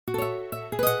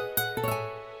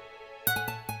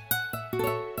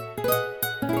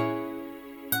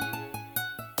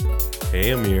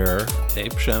Hey Amir. Hey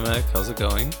Pshemek, how's it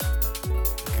going?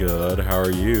 Good, how are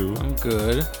you? I'm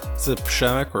good. Is it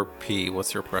Pshemek or P?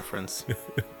 What's your preference?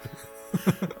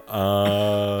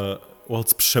 Well,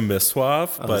 it's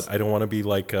Przemysław, but I don't want to be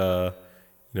like a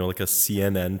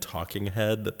CNN talking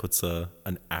head that puts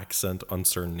an accent on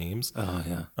certain names. Oh,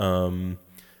 yeah.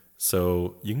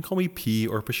 So you can call me P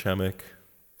or Pshemek,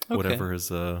 Okay.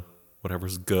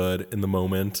 whatever's good in the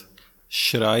moment.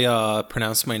 Should I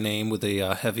pronounce my name with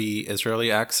a heavy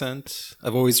Israeli accent?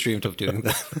 I've always dreamed of doing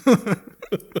that.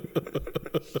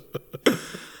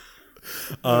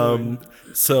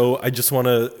 So I just want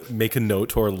to make a note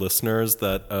to our listeners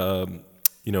that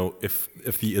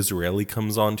if the Israeli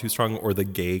comes on too strong or the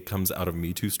gay comes out of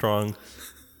me too strong,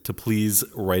 to please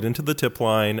write into the tip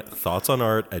line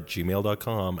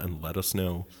thoughtsonart@gmail.com and let us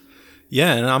know.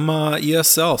 Yeah, and I'm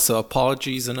ESL, so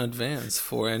apologies in advance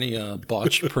for any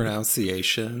botched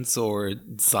pronunciations or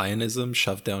Zionism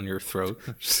shoved down your throat.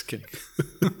 I'm just kidding.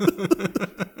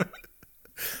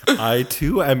 I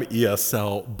too am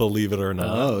ESL, believe it or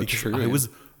not. Oh, because true. I was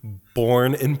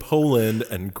born in Poland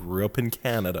and grew up in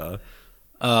Canada.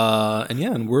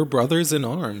 And we're brothers in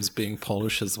arms, being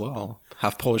Polish as well.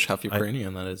 Half Polish, half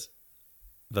Ukrainian, that is.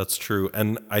 That's true.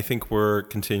 And I think we're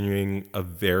continuing a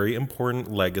very important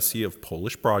legacy of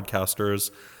Polish broadcasters,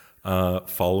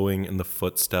 following in the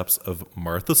footsteps of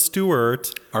Martha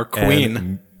Stewart. Our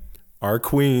queen.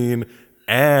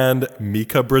 And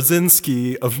Mika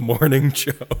Brzezinski of Morning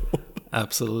Joe.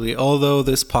 Absolutely. Although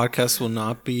this podcast will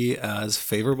not be as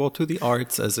favorable to the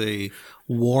arts as a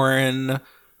Warren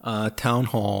town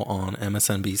hall on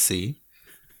MSNBC.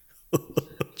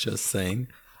 Just saying.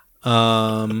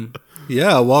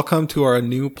 Yeah, welcome to our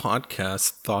new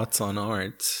podcast, Thoughts on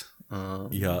Art.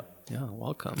 Yeah,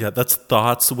 welcome. Yeah, that's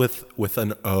thoughts with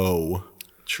an O.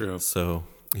 True. So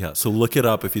look it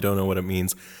up if you don't know what it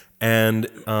means. And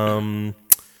I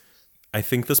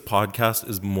think this podcast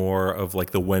is more of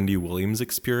like the Wendy Williams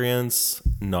experience,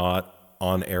 not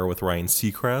on air with Ryan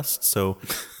Seacrest. So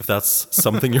if that's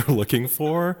something you're looking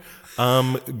for,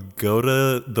 go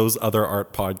to those other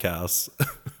art podcasts.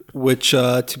 Which,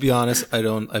 to be honest,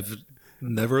 I've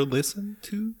never listened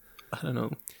to. I don't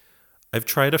know. I've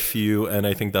tried a few, and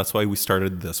I think that's why we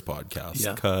started this podcast.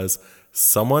 Yeah. Because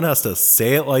someone has to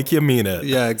say it like you mean it.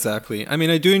 Yeah, exactly. I mean,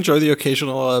 I do enjoy the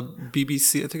occasional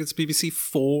BBC, I think it's BBC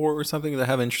 4 or something that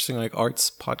have interesting like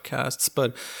arts podcasts,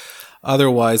 but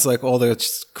otherwise, like all the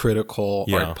just critical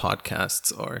art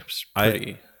podcasts are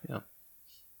pretty,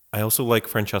 I also like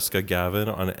Francesca Gavin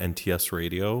on NTS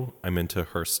Radio. I'm into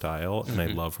her style, and I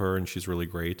love her, and she's really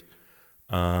great.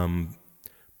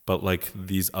 But like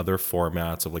these other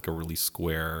formats of like a really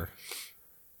square,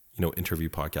 interview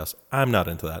podcast, I'm not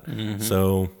into that.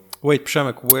 So wait,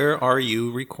 Pshemek, where are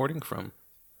you recording from?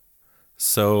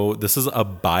 So this is a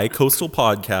bi-coastal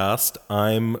podcast.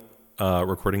 I'm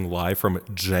recording live from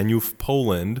Genów,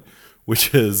 Poland,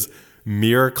 which is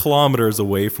mere kilometers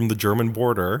away from the German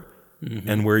border.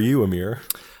 And where are you, Amir?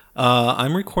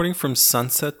 I'm recording from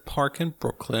Sunset Park in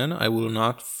Brooklyn. I will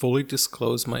not fully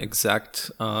disclose my exact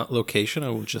location. I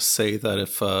will just say that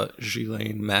if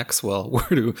Ghislaine Maxwell were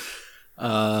to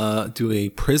do a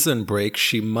prison break,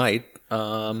 she might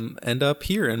end up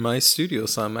here in my studio.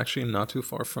 So I'm actually not too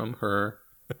far from her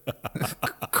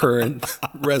current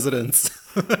residence.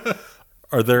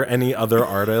 Are there any other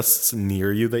artists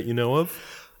near you that you know of?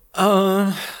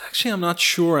 Actually, I'm not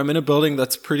sure. I'm in a building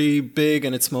that's pretty big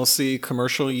and it's mostly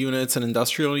commercial units and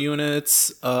industrial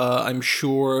units. I'm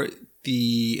sure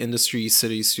the Industry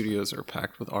City studios are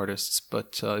packed with artists,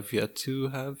 but I've yet to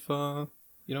have,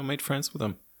 made friends with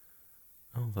them.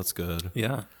 Oh, that's good.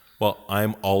 Yeah. Well,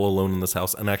 I'm all alone in this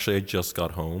house, and actually I just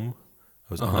got home.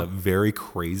 I was on a very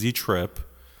crazy trip.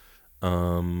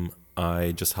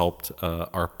 I just helped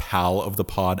our pal of the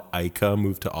pod, Aika,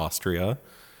 move to Austria.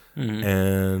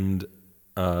 And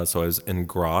so I was in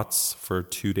Graz for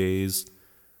 2 days.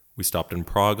 We stopped in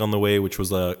Prague on the way, which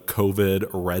was a COVID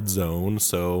red zone.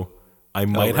 So I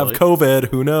might have COVID.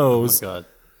 Who knows? Oh, my God.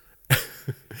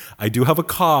 I do have a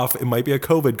cough. It might be a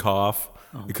COVID cough.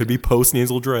 It could be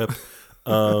post-nasal drip.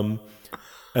 And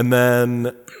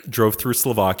then drove through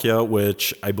Slovakia,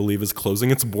 which I believe is closing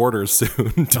its borders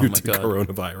soon due to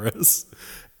coronavirus.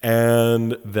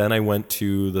 And then I went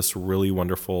to this really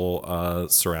wonderful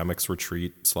ceramics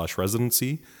retreat /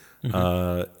 residency in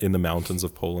the mountains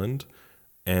of Poland.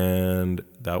 And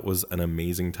that was an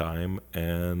amazing time.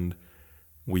 And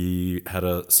we had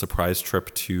a surprise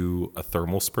trip to a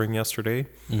thermal spring yesterday.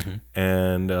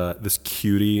 And this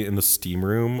cutie in the steam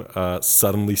room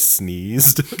suddenly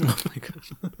sneezed. Oh my God.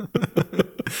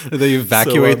 Did they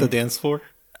evacuate the dance floor?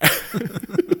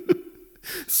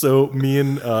 So me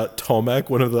and Tomek,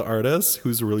 one of the artists,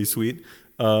 who's really sweet,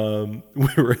 we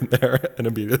were in there and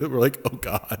immediately we're like, oh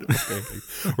God,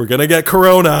 we're gonna get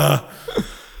corona.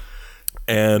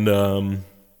 And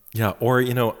yeah, or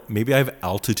maybe I have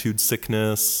altitude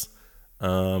sickness.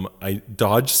 I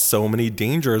dodged so many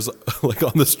dangers like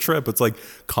on this trip. It's like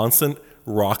constant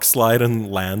rock slide and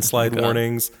landslide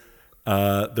warnings.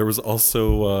 There was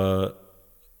also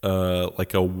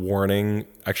like a warning,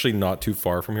 actually not too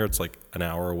far from here. It's like an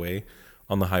hour away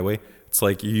on the highway. It's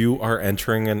like you are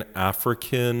entering an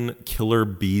African killer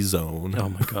bee zone. Oh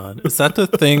my God. Is that the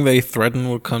thing they threatened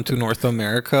would come to North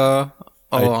America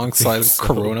alongside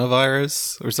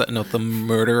coronavirus? Or is that not the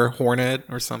murder hornet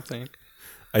or something?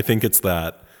 I think it's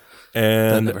that.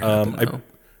 And I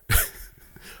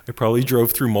probably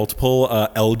drove through multiple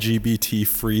LGBT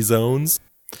free zones.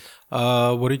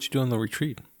 What did you do on the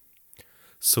retreat?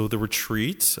 So the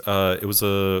retreat, it was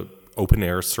a open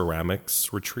air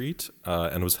ceramics retreat,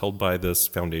 and it was held by this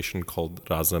foundation called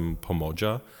Razem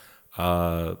Pomoja.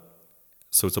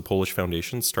 So it's a Polish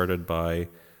foundation started by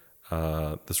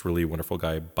this really wonderful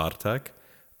guy Bartek,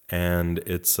 and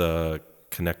it's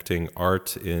connecting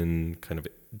art in kind of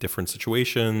different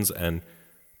situations and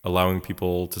allowing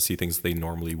people to see things they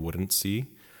normally wouldn't see.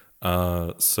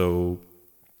 So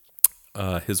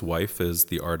his wife is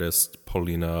the artist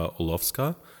Paulina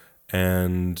Olowska,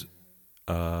 and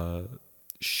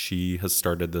she has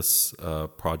started this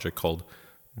project called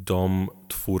Dom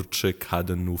Twórczy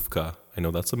Kadenówka. I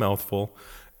know that's a mouthful.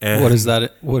 And what is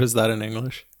that? What is that in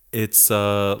English? It's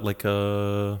like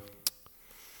a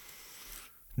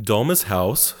dom is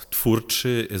house.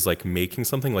 Twórczy is like making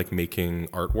something, like making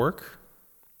artwork.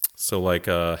 So like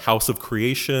a house of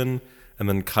creation. And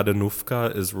then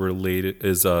Kadenówka is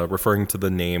referring to the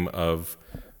name of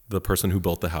the person who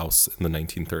built the house in the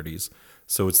 1930s.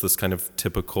 So it's this kind of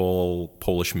typical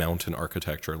Polish mountain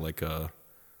architecture, like a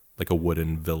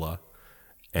wooden villa.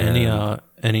 And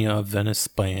any Venice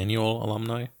Biennial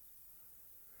alumni?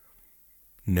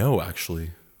 No,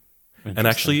 actually. And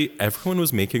actually, everyone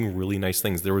was making really nice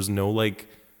things. There was no like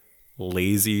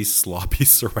lazy, sloppy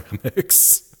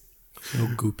ceramics. No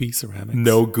goopy ceramics.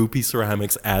 No goopy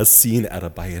ceramics as seen at a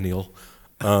biennial.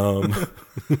 Did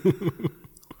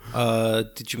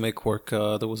you make work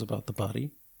that was about the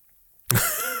body?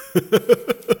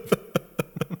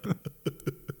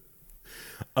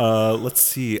 Let's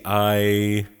see.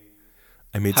 I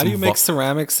made. How do you make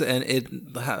ceramics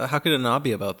and how could it not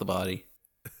be about the body?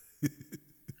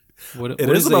 What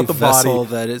is about the vessel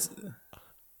body. That is.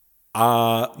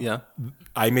 Yeah.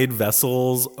 I made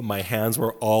vessels. My hands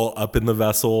were all up in the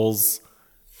vessels.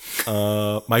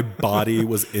 My body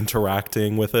was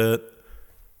interacting with it.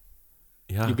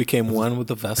 Yeah. You became one with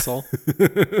the vessel.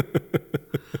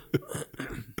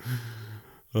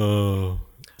 Oh,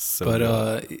 so but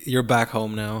good. You're back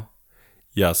home now.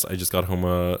 Yes, I just got home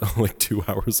like 2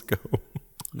 hours ago.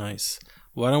 Nice.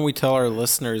 Why don't we tell our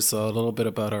listeners a little bit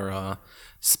about our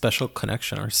special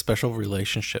connection, our special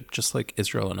relationship, just like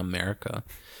Israel and America.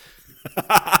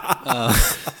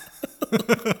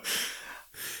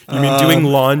 You mean doing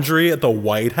laundry at the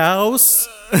White House?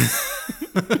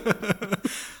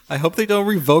 I hope they don't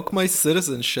revoke my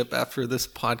citizenship after this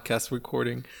podcast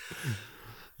recording.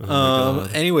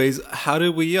 Anyways, how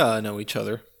did we know each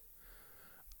other?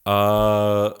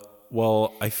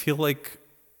 Well, I feel like,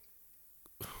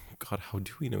 God, how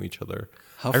do we know each other?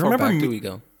 How far back do we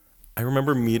go? I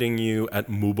remember meeting you at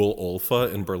Mubel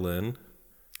Olfa in Berlin.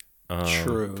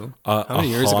 True. How many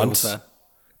years ago was that?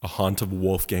 A haunt of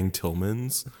Wolfgang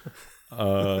Tillmans.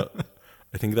 I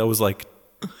think that was like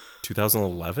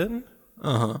 2011.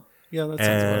 Yeah, that sounds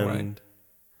about right.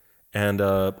 And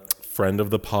a friend of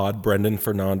the pod, Brendan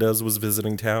Fernandez, was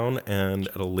visiting town, and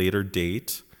at a later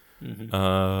date,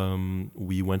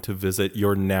 we went to visit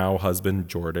your now husband,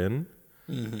 Jordan,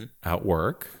 at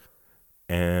work.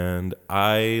 And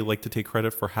I like to take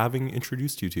credit for having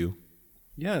introduced you to.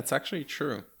 Yeah, it's actually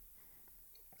true.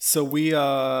 So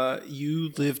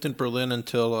you lived in Berlin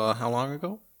until how long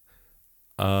ago?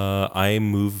 I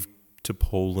moved to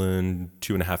Poland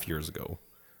 2.5 years ago,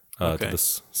 to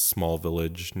this small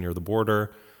village near the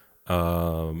border.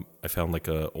 I found like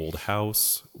an old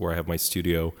house where I have my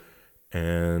studio,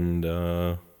 and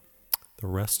the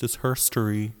rest is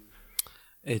herstory.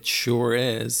 It sure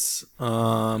is.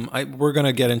 We're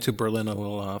gonna get into Berlin a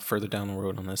little further down the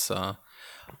road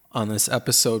on this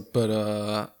episode, but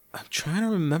I'm trying to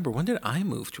remember, when did I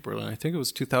move to Berlin? I think it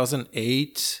was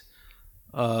 2008.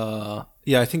 I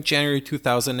think January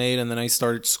 2008, and then I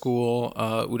started school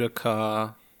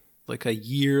UDK like a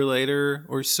year later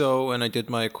or so, and I did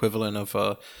my equivalent of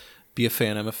BFA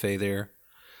and MFA there.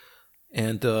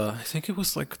 And I think it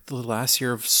was like the last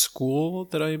year of school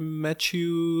that I met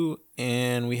you,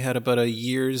 and we had about a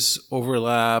year's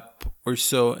overlap or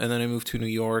so, and then I moved to New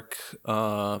York.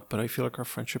 But I feel like our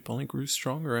friendship only grew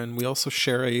stronger, and we also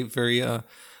share a very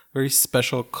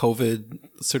special COVID,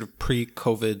 sort of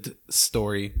pre-COVID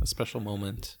story, a special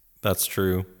moment. That's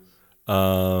true.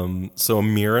 So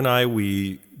Amir and I,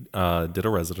 we did a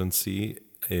residency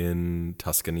in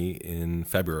Tuscany in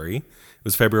February. It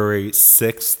was February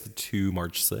 6th to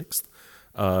March 6th.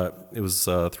 It was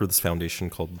through this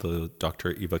foundation called the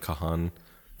Dr. Eva Kahan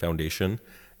Foundation.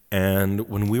 And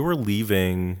when we were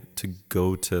leaving to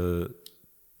go to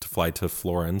fly to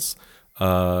Florence,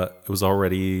 it was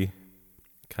already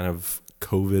kind of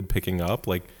COVID picking up.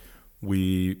 Like,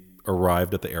 we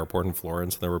arrived at the airport in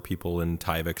Florence, and there were people in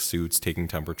Tyvek suits taking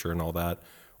temperature and all that,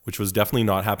 which was definitely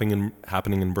not happening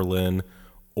in Berlin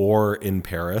or in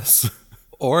Paris.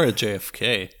 Or at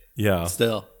JFK. Yeah.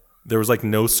 Still. There was like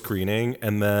no screening,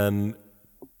 and then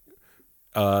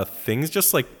things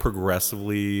just like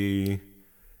progressively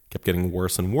kept getting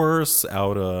worse and worse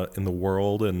out in the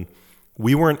world. And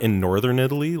we weren't in northern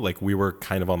Italy. Like, we were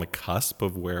kind of on the cusp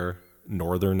of where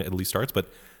northern Italy starts, but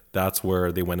that's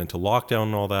where they went into lockdown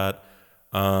and all that.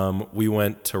 We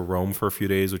went to Rome for a few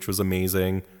days, which was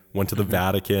amazing. Went to the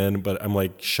Vatican, but I'm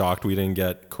like shocked we didn't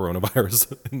get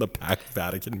coronavirus in the packed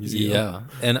Vatican Museum. Yeah,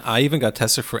 and I even got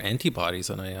tested for antibodies,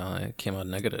 and I came out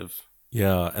negative.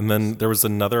 Yeah, and then there was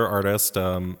another artist,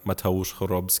 Mateusz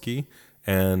Chorobski,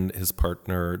 and his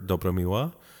partner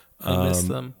Dobromiła. I miss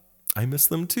them. I miss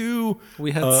them too.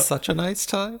 We had such a nice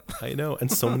time. I know, and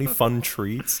so many fun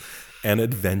treats and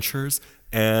adventures.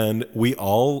 And we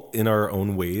all, in our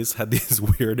own ways, had these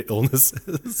weird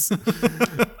illnesses.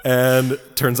 And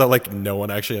turns out like no one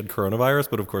actually had coronavirus,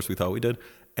 but of course we thought we did.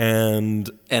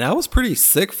 And I was pretty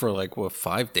sick for like,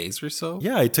 5 days or so?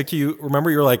 yeah, I took you,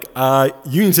 remember you were like,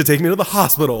 you need to take me to the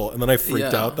hospital. And then I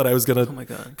freaked out that I was going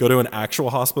to go to an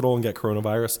actual hospital and get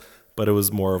coronavirus, but it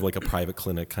was more of like a private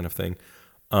clinic kind of thing.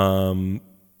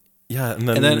 Yeah, and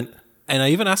then and I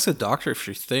even asked the doctor if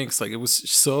she thinks, like, it was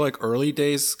so like early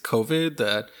days COVID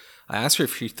that I asked her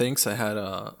if she thinks I had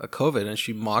a COVID, and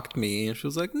she mocked me, and she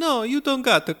was like, "No, you don't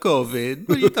got the COVID.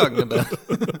 What are you talking about?"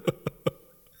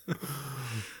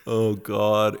 Oh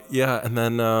God, yeah. And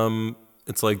then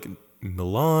it's like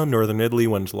Milan, Northern Italy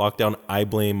went into lockdown. I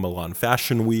blame Milan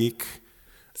Fashion Week.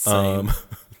 Same.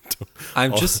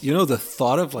 I'm just, the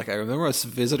thought of like, I remember us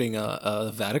visiting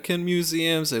a Vatican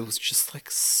museums. It was just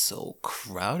like so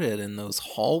crowded in those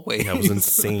hallways. That was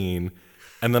insane.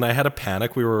 And then I had a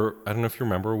panic. I don't know if you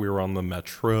remember, we were on the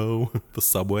metro, the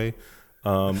subway,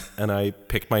 and I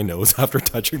picked my nose after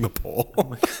touching the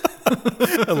pole.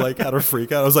 And like had a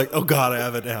freak out. I was like, oh God, I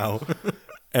have it now.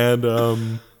 And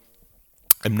I'm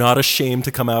not ashamed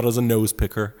to come out as a nose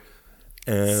picker.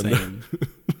 And Same.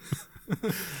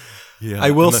 Yeah,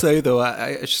 I will say though,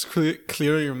 I just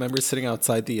clearly remember sitting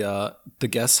outside the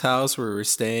guest house where we were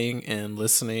staying and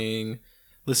listening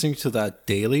to that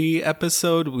daily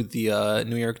episode with the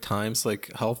New York Times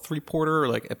like health reporter or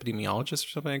like epidemiologist or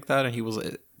something like that, and he was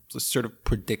sort of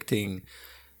predicting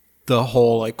the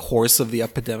whole like course of the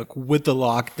epidemic with the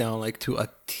lockdown like to a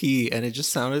T, and it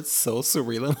just sounded so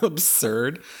surreal and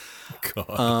absurd.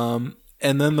 God.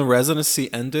 And then the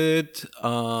residency ended.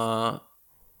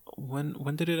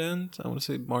 When did it end? I want to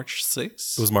say March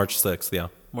 6th. It was March 6th, yeah.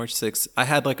 March 6th. I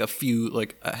had like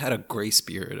I had a grace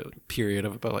period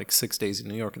of about like 6 days in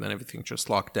New York, and then everything just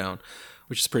locked down,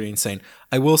 which is pretty insane.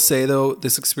 I will say though,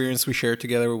 this experience we shared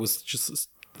together was just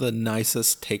the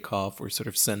nicest takeoff or sort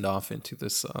of send off into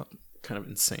this kind of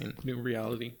insane new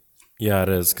reality. Yeah, it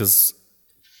is, because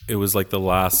it was like the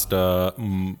last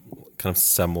kind of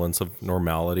semblance of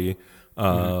normality.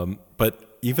 But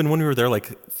even when we were there,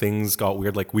 like things got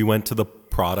weird. Like we went to the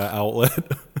Prada outlet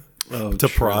to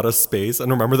Prada space,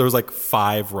 and remember there was like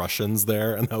 5 Russians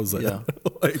there, and that was it. Yeah.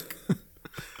 Like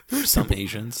some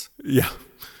Asians. Yeah,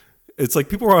 it's like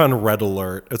people were on red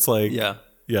alert. It's like yeah,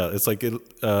 it's like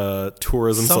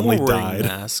tourism some suddenly were wearing died.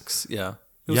 Masks. Yeah,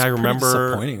 it was I pretty remember.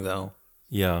 disappointing though.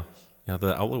 Yeah,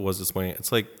 the outlet was disappointing.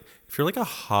 It's like if you're like a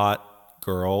hot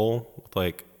girl with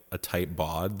like a tight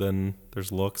bod, then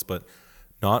there's looks, but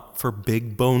not for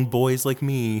big boned boys like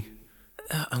me.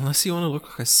 Unless you want to look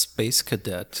like a space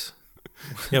cadet.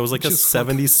 Yeah, it was like a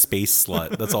 70s space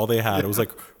slut. That's all they had. It was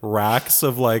like racks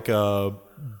of like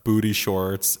booty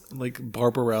shorts. Like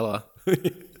Barbarella.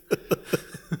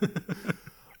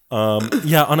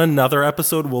 Yeah, on another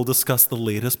episode, we'll discuss the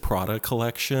latest Prada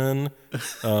collection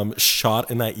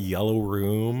shot in that yellow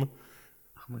room.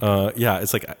 Yeah,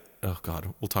 it's like, oh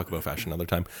God, we'll talk about fashion another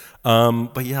time.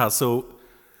 But yeah, so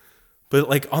But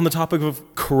like on the topic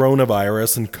of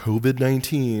coronavirus and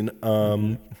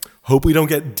COVID-19, hope we don't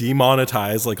get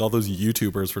demonetized like all those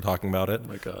YouTubers for talking about it. Oh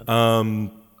my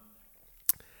God.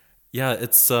 Yeah,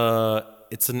 it's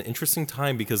an interesting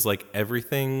time because like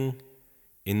everything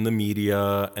in the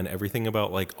media and everything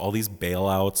about like all these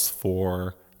bailouts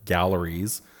for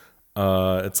galleries,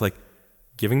 it's like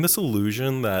giving this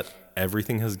illusion that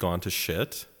everything has gone to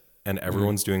shit and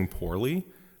everyone's doing poorly.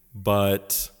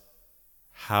 But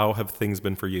how have things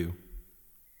been for you?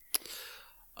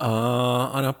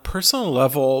 On a personal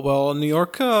level, well, New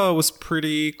York was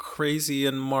pretty crazy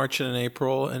in March and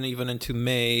April, and even into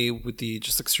May with the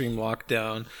just extreme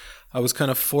lockdown. I was kind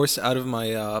of forced out of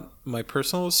my my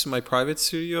private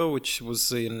studio, which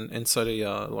was inside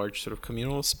a large sort of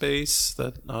communal space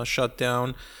that shut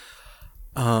down.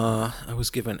 I was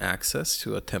given access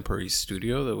to a temporary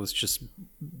studio that was just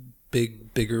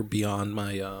bigger beyond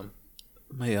my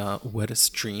my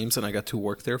wettest dreams, and I got to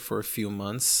work there for a few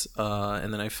months,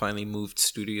 and then I finally moved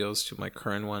studios to my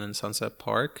current one in Sunset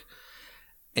Park.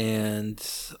 And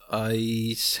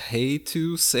I hate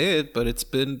to say it, but it's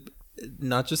been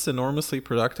not just enormously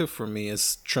productive for me,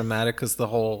 as traumatic as the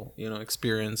whole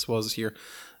experience was here,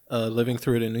 living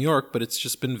through it in New York, but it's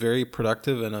just been very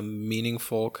productive and a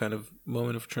meaningful kind of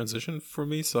moment of transition for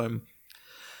me. So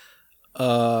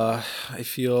I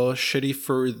feel shitty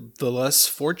for the less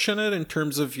fortunate in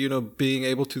terms of, being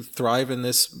able to thrive in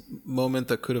this moment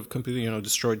that could have completely,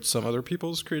 destroyed some other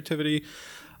people's creativity.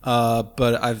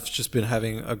 But I've just been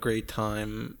having a great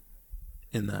time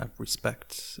in that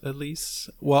respect, at least.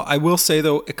 Well, I will say,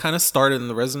 though, it kind of started in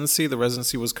the residency. The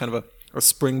residency was kind of a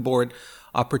springboard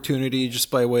opportunity just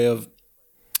by way of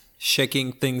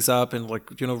shaking things up and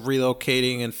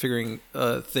relocating and figuring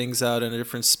things out in a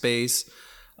different space.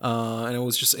 And I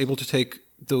was just able to take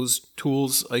those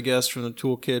tools, I guess, from the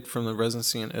toolkit from the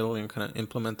residency in Italy and kind of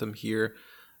implement them here.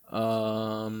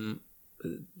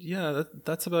 Yeah,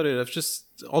 that's about it. I've just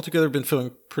altogether been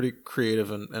feeling pretty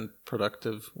creative and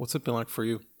productive. What's it been like for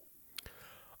you?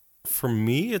 For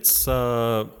me, it's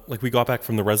like we got back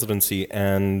from the residency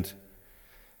and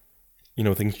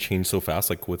things changed so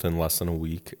fast, like within less than a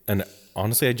week. And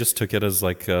honestly, I just took it as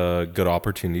like a good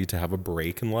opportunity to have a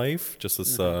break in life. Just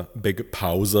this big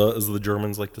Pause, as the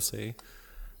Germans like to say.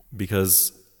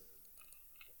 Because,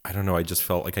 I don't know, I just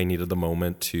felt like I needed the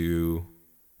moment to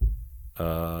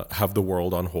have the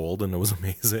world on hold, and it was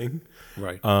amazing.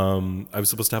 Right. I was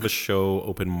supposed to have a show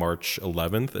open March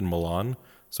 11th in Milan.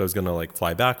 So I was going to like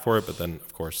fly back for it. But then,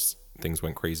 of course, things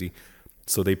went crazy.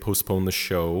 So they postponed the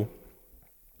show.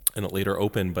 And it later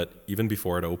opened, but even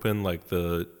before it opened, like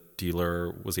the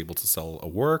dealer was able to sell a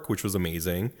work, which was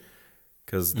amazing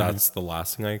because that's the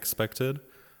last thing I expected.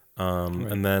 Right.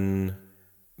 And then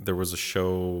there was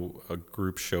a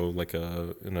group show, like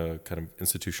in a kind of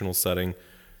institutional setting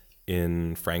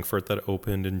in Frankfurt that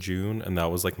opened in June. And that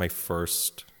was like my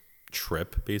first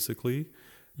trip, basically,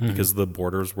 because the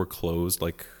borders were closed,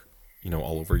 like,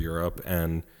 all over Europe.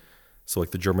 And so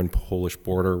like the German-Polish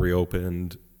border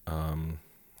reopened,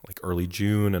 like early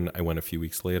June, and I went a few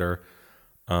weeks later.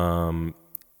 And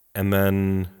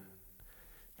then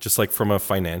just like from a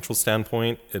financial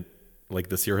standpoint, like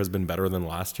this year has been better than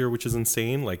last year, which is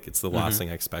insane. Like it's the last thing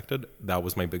I expected. That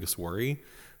was my biggest worry,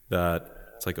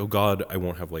 that it's like, oh God, I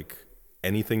won't have like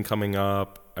anything coming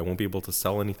up. I won't be able to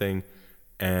sell anything.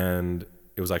 And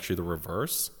it was actually the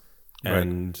reverse. Right.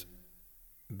 And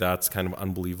that's kind of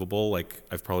unbelievable. Like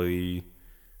I've probably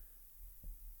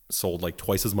sold like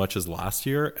twice as much as last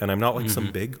year, and I'm not like some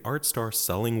big art star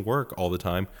selling work all the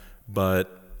time,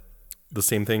 but the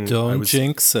same thing. Don't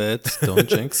jinx it.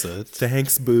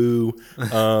 Thanks, boo.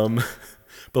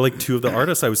 But like two of the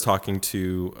artists I was talking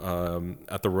to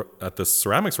at the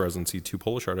ceramics residency, two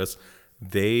Polish artists,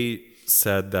 they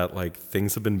said that like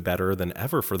things have been better than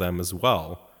ever for them as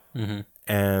well.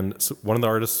 And so one of the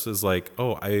artists is like,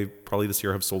 oh, I probably this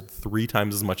year have sold 3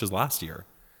 times as much as last year.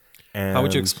 And how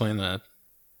would you explain that?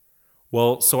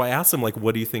 Well, so I asked him, like,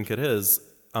 what do you think it is?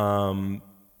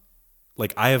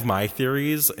 Like, I have my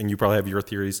theories, and you probably have your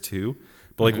theories too.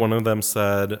 But, like, one of them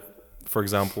said, for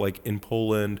example, like, in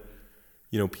Poland,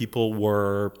 people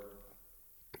were,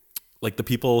 like, the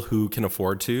people who can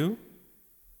afford to,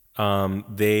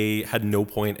 they had no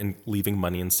point in leaving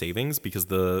money in savings because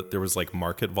there was, like,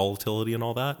 market volatility and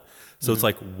all that. So it's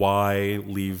like, why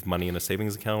leave money in a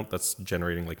savings account that's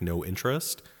generating, like, no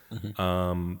interest?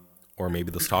 Or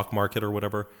maybe the stock market or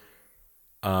whatever.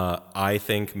 I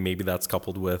think maybe that's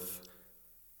coupled with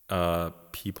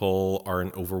people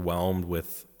aren't overwhelmed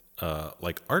with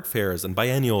like art fairs and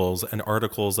biennials and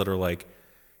articles that are like,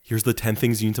 here's the 10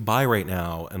 things you need to buy right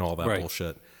now and all that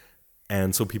bullshit.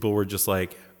 And so people were just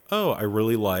like, oh, I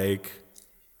really like,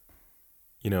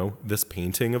 this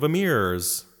painting of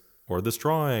Amir's or this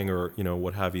drawing or,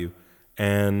 what have you.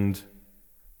 And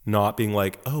not being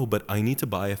like, oh, but I need to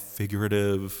buy a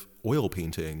figurative oil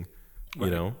painting,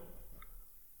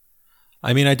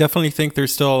 I mean, I definitely think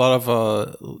there's still a lot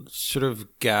of sort of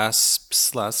gasps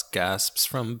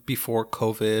from before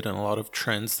COVID, and a lot of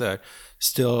trends that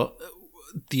still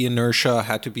the inertia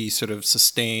had to be sort of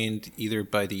sustained either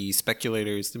by the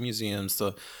speculators, the museums,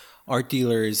 the art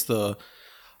dealers, the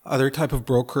other type of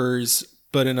brokers.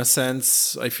 But in a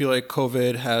sense, I feel like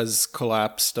COVID has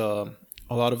collapsed a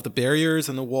lot of the barriers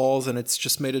and the walls, and it's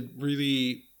just made it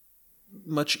really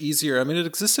much easier. I mean, it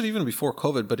existed even before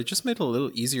COVID, but it just made it a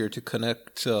little easier to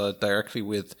connect directly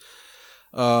with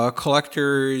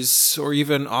collectors, or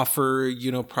even offer,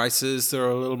 prices that are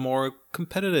a little more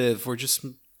competitive, or just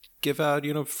give out,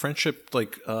 friendship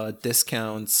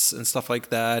discounts and stuff like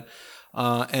that.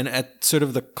 And at sort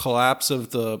of the collapse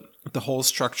of the whole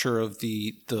structure of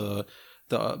the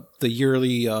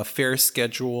yearly fair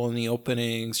schedule and the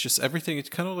openings, just everything,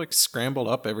 it kind of like scrambled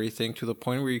up everything to the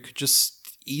point where you could just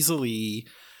easily,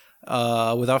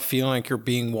 without feeling like you're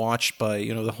being watched by,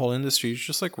 the whole industry, you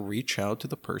just like reach out to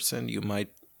the person you might,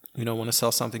 want to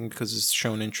sell something because it's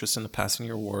shown interest in the passing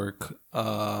your work.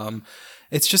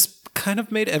 It's just kind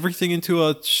of made everything into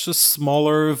a just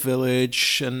smaller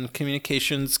village, and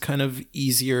communications kind of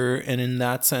easier. And in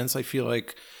that sense, I feel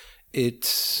like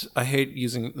I hate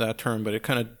using that term, but it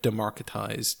kind of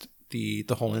democratized the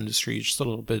whole industry just a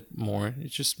little bit more. It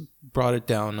just brought it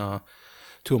down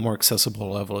to a more accessible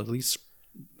level. At least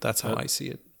that's how I see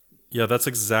it. Yeah, that's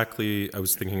exactly, I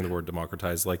was thinking the word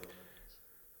democratize. Like,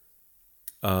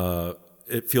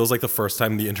 it feels like the first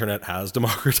time the internet has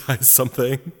democratized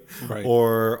something. Right.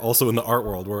 Or also in the art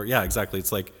world where, yeah, exactly.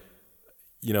 It's like,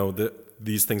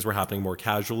 these things were happening more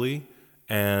casually.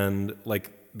 And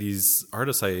like these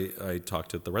artists I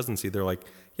talked to at the residency, they're like,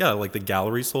 yeah, like the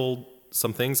gallery sold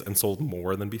some things and sold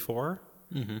more than before.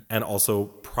 Mm-hmm. And also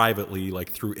privately, like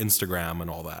through Instagram and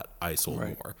all that, I sold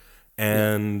more.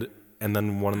 And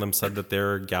then one of them said that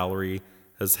their gallery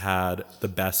has had the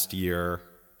best year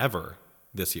ever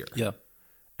this year. Yeah.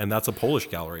 And that's a Polish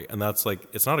gallery. And that's like,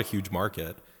 it's not a huge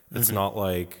market. It's not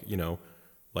like,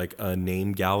 like a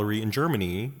name gallery in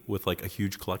Germany with like a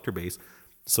huge collector base.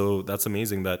 So that's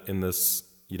amazing that in this,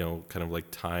 kind of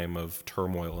like time of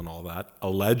turmoil and all that,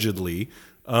 allegedly,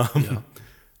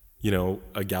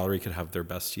 a gallery could have their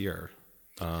best year.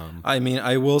 I mean,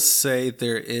 I will say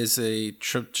there is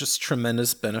just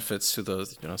tremendous benefits to the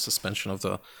suspension of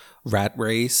the rat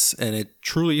race, and it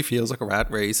truly feels like a rat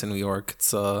race in New York.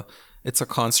 It's a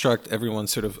construct everyone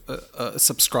sort of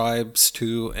subscribes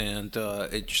to, and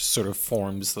it just sort of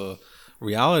forms the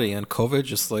reality. And COVID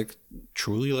just like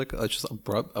truly like just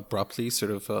abruptly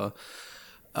sort of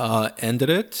ended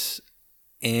it.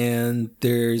 And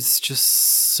there's just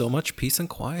so much peace and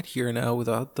quiet here now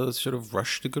without the sort of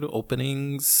rush to go to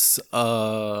openings.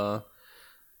 I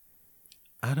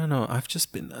don't know. I've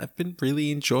been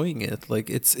really enjoying it. Like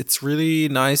it's really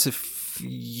nice if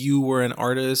you were an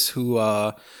artist who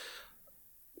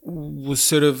was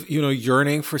sort of,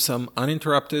 yearning for some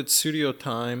uninterrupted studio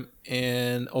time.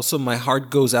 And also my heart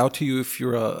goes out to you if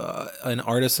you're an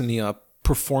artist in the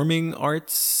performing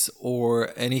arts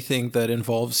or anything that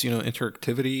involves,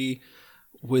 interactivity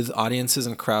with audiences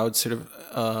and crowds sort of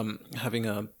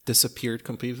having disappeared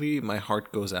completely. My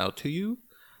heart goes out to you.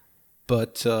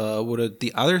 But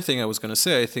the other thing I was going to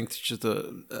say, I think just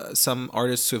some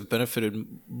artists who have benefited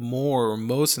more or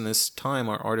most in this time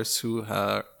are artists who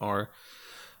are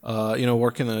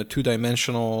work in a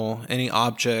two-dimensional, any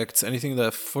objects, anything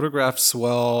that photographs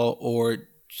well or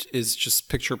is just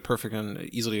picture perfect and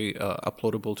easily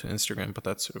uploadable to Instagram. But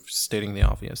that's sort of stating the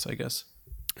obvious, I guess.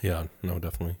 Yeah, no,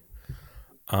 definitely.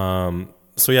 So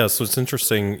it's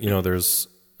interesting, there's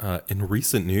in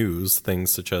recent news,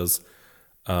 things such as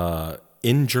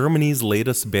in Germany's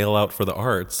latest bailout for the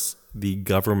arts, the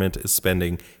government is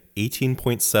spending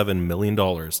 $18.7 million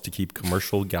to keep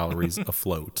commercial galleries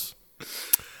afloat.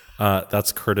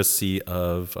 That's courtesy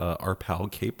of our pal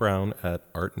Kate Brown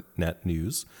at ArtNet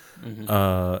News. Mm-hmm.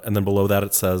 And then below that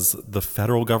it says, the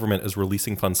federal government is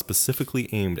releasing funds specifically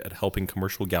aimed at helping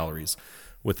commercial galleries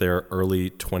with their early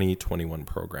 2021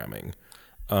 programming.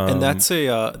 And that's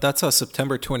a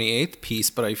September 28th piece,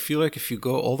 but I feel like if you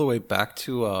go all the way back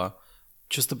to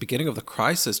just the beginning of the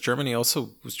crisis, Germany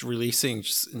also was releasing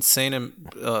just insane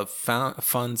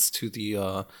funds to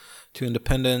the to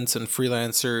independents and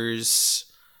freelancers,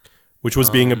 which was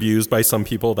being abused by some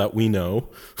people that we know.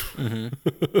 Mm-hmm.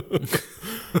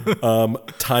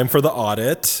 Time for the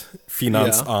audit,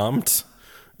 Finanzamt.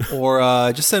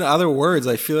 Or just in other words,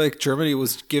 I feel like Germany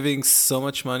was giving so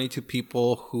much money to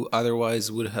people who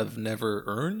otherwise would have never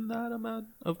earned that amount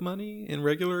of money in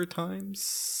regular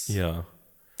times. Yeah.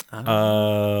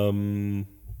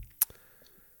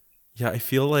 Yeah, I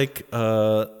feel like,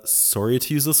 sorry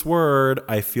to use this word,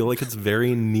 I feel like it's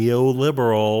very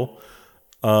neoliberal.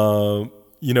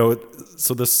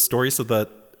 So this story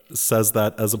says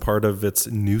that as a part of its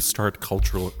New Start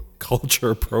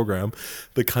culture program,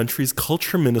 the country's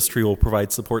culture ministry will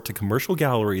provide support to commercial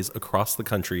galleries across the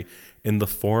country in the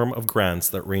form of grants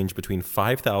that range between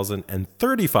 5,000 and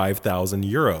 35,000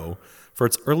 euro for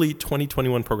its early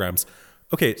 2021 programs.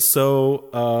 Okay,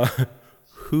 so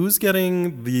who's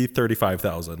getting the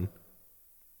 35,000?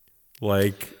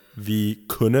 Like the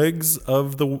Königs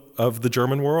of the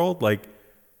German world? Like,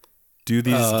 do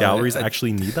these galleries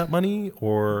actually need that money,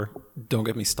 or? Don't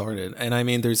get me started. And I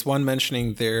mean, there's one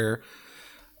mentioning there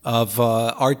of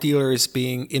art dealers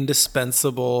being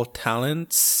indispensable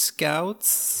talent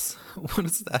scouts. What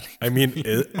is that? I mean,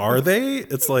 are they?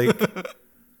 It's like,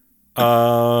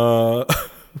 I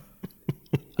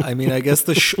mean, I guess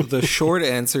the short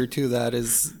answer to that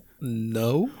is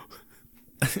no.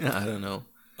 I don't know.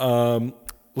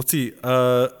 Let's see.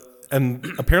 And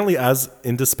apparently, as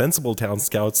indispensable talent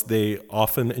scouts, they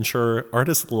often ensure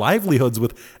artists' livelihoods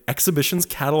with exhibitions,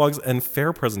 catalogs, and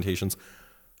fair presentations.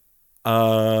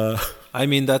 I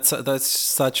mean, that's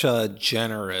such a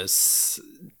generous,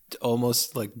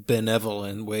 almost like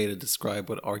benevolent way to describe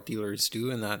what art dealers do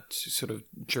in that sort of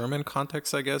German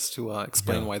context, I guess, to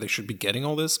explain why they should be getting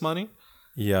all this money.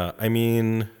 Yeah, I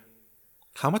mean,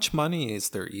 how much money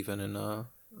is there even in the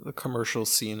commercial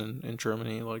scene in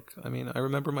Germany? Like, I mean, I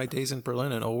remember my days in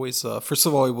Berlin, and always, first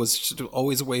of all, it was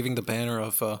always waving the banner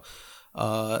of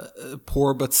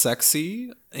poor but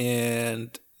sexy,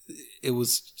 and it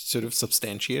was sort of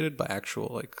substantiated by actual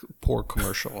like poor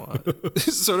commercial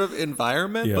sort of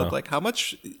environment. Yeah. But like, how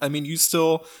much? I mean, you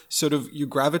still sort of you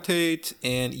gravitate,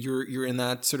 and you're in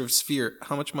that sort of sphere.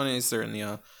 How much money is there in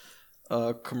the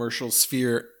commercial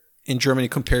sphere in Germany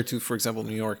compared to, for example,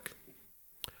 New York?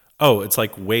 Oh, it's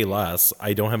like way less.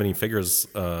 I don't have any figures,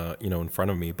 in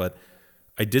front of me, but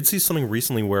I did see something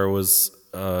recently where it was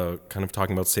kind of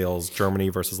talking about sales Germany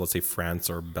versus, let's say, France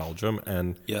or Belgium,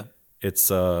 and yeah,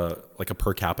 it's like a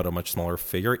per capita much smaller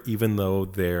figure, even though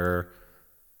there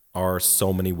are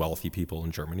so many wealthy people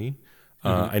in Germany.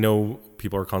 I know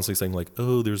people are constantly saying like,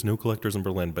 "Oh, there's no collectors in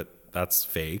Berlin," but that's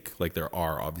fake. Like there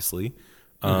are obviously,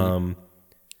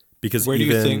 because where do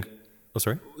you think? Oh,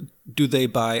 sorry. Do they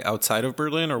buy outside of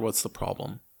Berlin, or what's the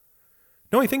problem?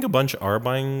 No, I think a bunch are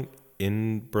buying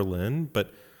in Berlin,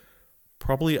 but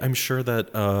probably I'm sure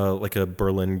that like a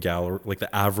Berlin gallery, like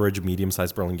the average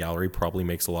medium-sized Berlin gallery probably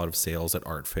makes a lot of sales at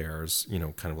art fairs,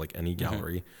 kind of like any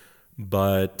gallery.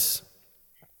 But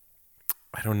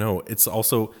I don't know. It's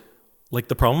also like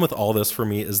the problem with all this for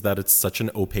me is that it's such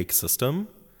an opaque system,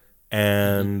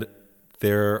 and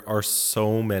there are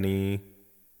so many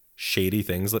shady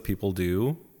things that people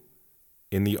do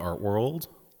in the art world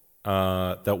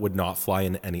that would not fly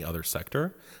in any other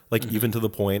sector. Like even to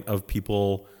the point of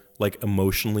people like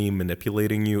emotionally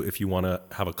manipulating you if you want to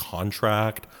have a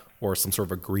contract or some sort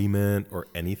of agreement or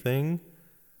anything.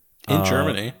 In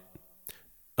Germany?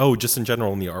 Oh, just in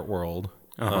general in the art world.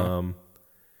 Or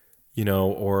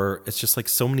it's just like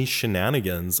so many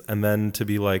shenanigans. And then to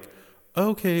be like,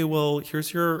 okay, well,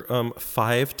 here's your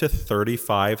 5 to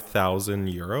 35,000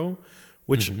 euro,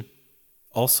 which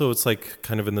also it's like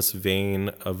kind of in this vein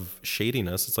of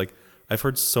shadiness. It's like I've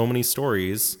heard so many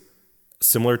stories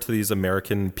similar to these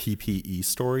American PPE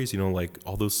stories, like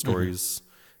all those stories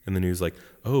in the news, like,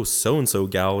 oh, so-and-so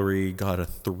gallery got a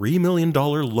 $3 million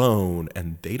loan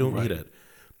and they don't need it.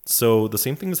 So the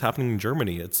same thing is happening in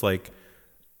Germany. It's like,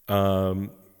 a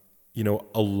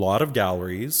lot of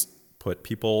galleries put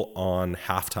people on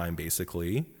halftime,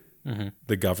 basically.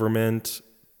 The government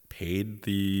paid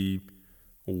the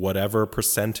whatever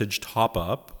percentage top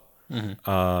up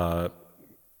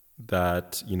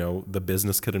that, the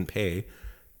business couldn't pay.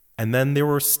 And then they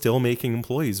were still making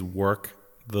employees work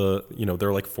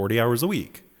they're like 40 hours a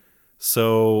week.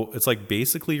 So it's like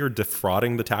basically you're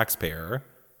defrauding the taxpayer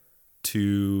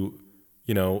to,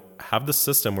 have the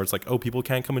system where it's like, oh, people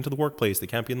can't come into the workplace. They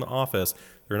can't be in the office.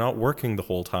 They're not working the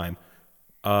whole time.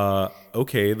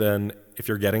 Okay, then if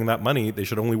you're getting that money, they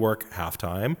should only work half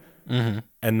time and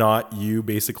not you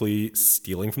basically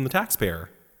stealing from the taxpayer.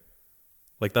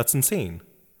 Like, that's insane.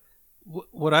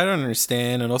 What I don't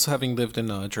understand, and also having lived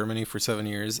in Germany for 7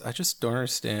 years, I just don't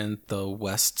understand the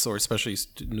West's, or especially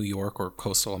New York or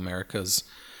coastal America's,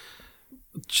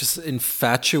 just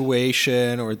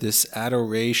infatuation or this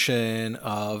adoration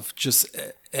of just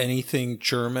anything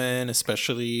German,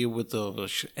 especially with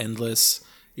the endless,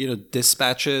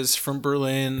 dispatches from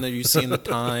Berlin that you see in the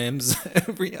Times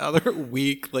every other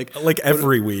week. Like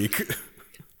every week.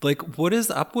 Like, what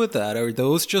is up with that? Are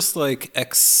those just like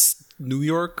ex-New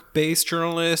York-based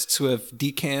journalists who have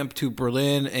decamped to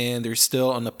Berlin and they're still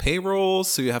on the payroll?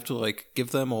 So you have to like give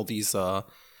them all these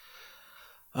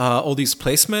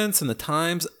placements in the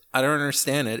Times. I don't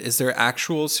understand it. Is there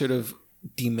actual sort of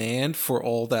demand for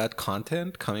all that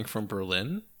content coming from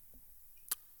Berlin?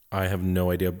 I have no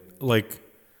idea. Like,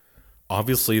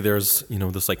 obviously, there's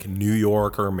this like New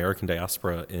York or American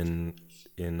diaspora in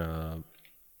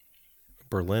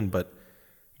Berlin, but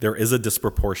there is a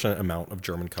disproportionate amount of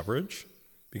German coverage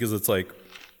because it's like,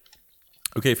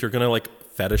 okay, if you're gonna like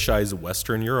fetishize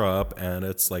Western Europe and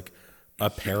it's like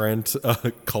apparent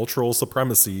cultural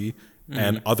supremacy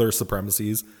and other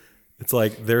supremacies, it's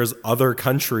like there's other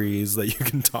countries that you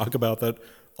can talk about that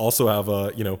also have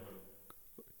a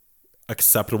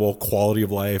acceptable quality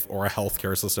of life or a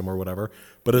healthcare system or whatever.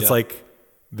 But it's like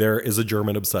there is a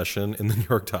German obsession in the New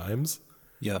York Times.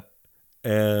 Yeah.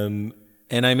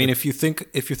 And I mean, if you think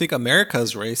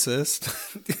America's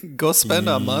racist, go spend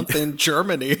a month in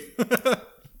Germany.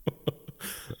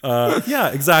 Yeah,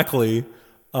 exactly.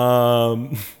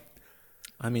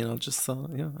 I mean, I'll just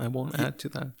I won't add to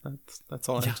that. That's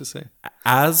all I have to say.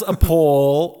 As a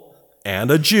Pole and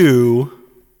a Jew,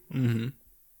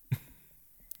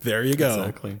 there you go.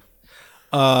 Exactly.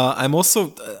 I'm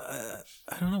also.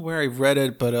 I don't know where I read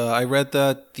it, but I read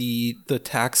that the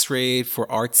tax rate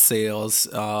for art sales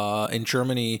in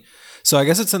Germany. So I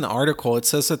guess it's an article. It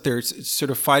says that they're sort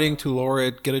of fighting to lower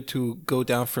it, get it to go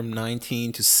down from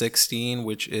 19 to 16,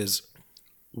 which is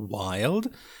wild.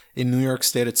 In New York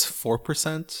State, it's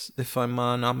 4%, if I'm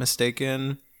not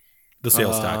mistaken. The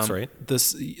sales tax, right?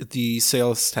 The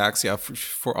sales tax, yeah,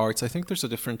 for arts. I think there's a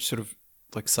different sort of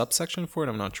like subsection for it.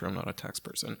 I'm not sure. I'm not a tax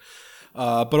person.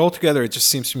 But altogether, it just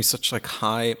seems to me such like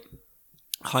high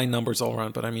numbers all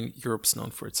around. But I mean, Europe's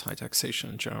known for its high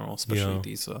taxation in general, especially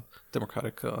these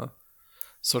democratic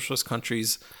socialist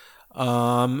countries.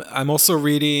 I'm also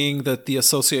reading that the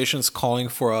association's calling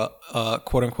for a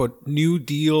quote unquote New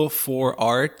Deal for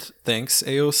art. Thanks,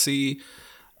 AOC.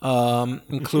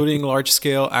 Including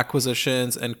large-scale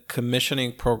acquisitions and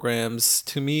commissioning programs.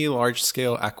 To me,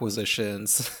 large-scale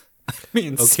acquisitions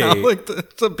sound like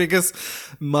the biggest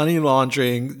money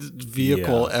laundering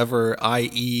vehicle ever,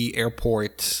 i.e.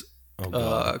 airport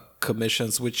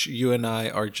commissions, which you and I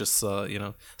are just,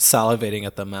 salivating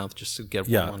at the mouth just to get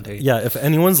one day. Yeah, if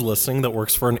anyone's listening that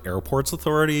works for an airports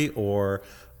authority or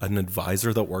an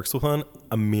advisor that works with one,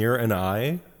 Amir and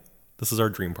I, this is our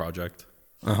dream project.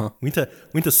 We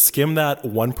need to skim that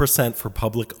 1% for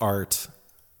public art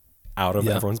out of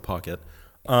everyone's pocket.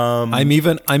 I'm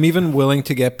even willing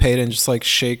to get paid in just like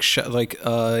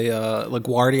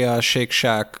LaGuardia Shake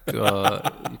Shack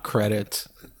credit.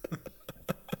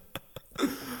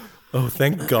 Oh,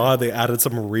 thank God they added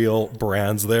some real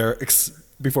brands there.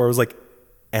 Before it was like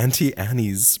Auntie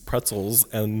Annie's pretzels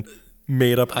and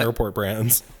made up airport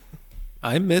brands.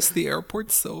 I miss the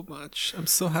airport so much. I'm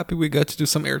so happy we got to do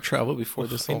some air travel before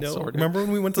this all started. Remember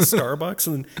when we went to Starbucks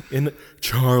and in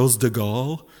Charles de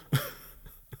Gaulle?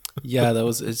 Yeah,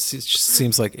 it just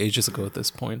seems like ages ago at this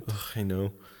point. Ugh, I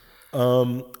know.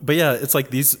 But yeah, it's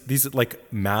like these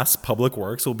like mass public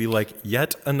works will be like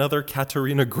yet another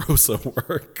Katerina Grossa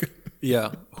work.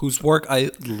 Yeah, whose work I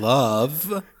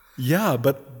love. Yeah,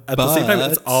 but at the same time,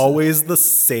 it's always the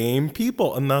same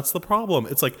people, and that's the problem.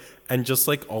 It's like, and just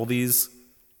like all these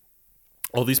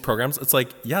programs, it's like,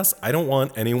 yes, I don't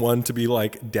want anyone to be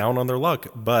like down on their luck,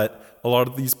 but a lot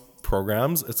of these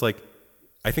programs, it's like,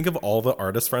 I think of all the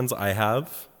artist friends I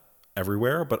have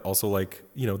everywhere, but also like,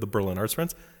 the Berlin Arts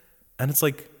Friends, and it's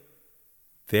like,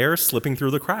 they're slipping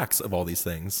through the cracks of all these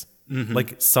things. Mm-hmm.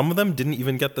 Like some of them didn't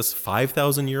even get this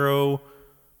 5,000 euro,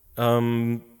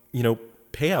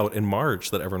 payout in March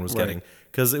that everyone was getting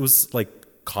because it was like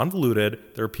convoluted.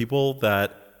 There are people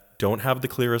that don't have the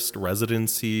clearest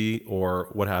residency or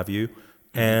what have you.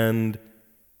 And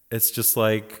it's just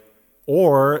like,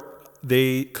 or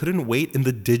they couldn't wait in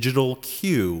the digital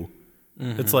queue.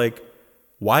 Mm-hmm. It's like,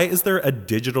 why is there a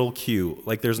digital queue?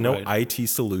 Like there's no IT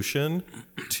solution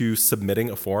to submitting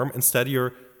a form. Instead,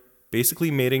 you're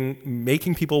basically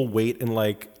making people wait in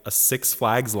like a Six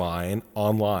Flags line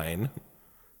online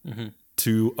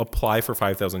to apply for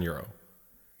 5,000 euro.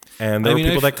 And there were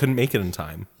people that couldn't make it in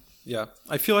time. Yeah.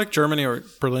 I feel like Germany or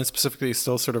Berlin specifically is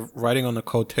still sort of riding on the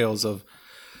coattails of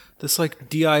this like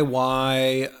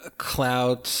DIY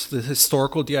cloud, the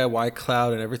historical DIY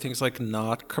cloud, and everything's like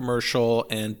not commercial.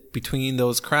 And between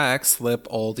those cracks slip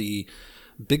all the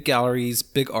big galleries,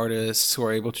 big artists who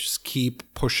are able to just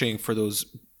keep pushing for those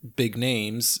big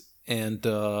names. And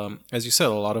as you said,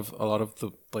 a lot of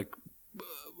the like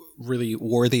really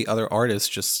worthy other artists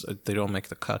just they don't make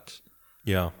the cut.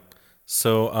 Yeah.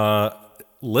 So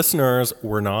listeners,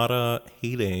 we're not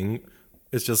hating.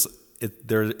 It's just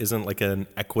there isn't like an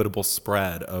equitable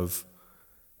spread of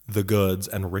the goods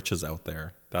and riches out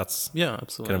there. That's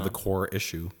absolutely kind of the core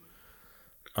issue.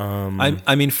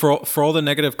 I mean, for all the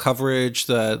negative coverage,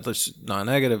 not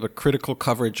negative, but critical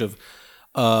coverage of,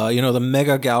 the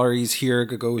mega galleries here,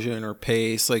 Gagosian or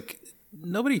Pace, like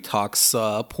nobody talks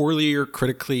poorly or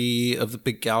critically of the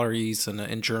big galleries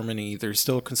in Germany. They're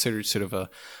still considered sort of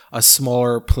a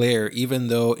smaller player, even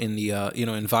though in the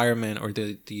environment or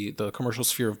the commercial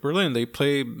sphere of Berlin, they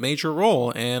play a major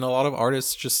role, and a lot of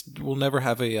artists just will never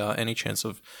have any chance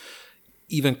of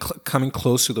even coming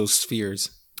close to those spheres.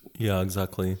 Yeah,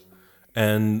 exactly.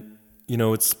 And,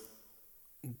 it's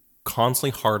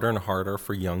constantly harder and harder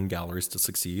for young galleries to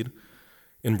succeed.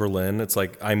 In Berlin, it's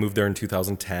like I moved there in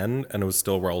 2010 and it was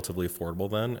still relatively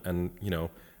affordable then. And,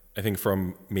 I think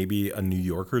from maybe a New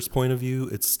Yorker's point of view,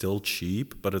 it's still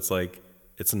cheap, but it's like,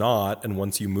 it's not. And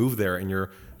once you move there and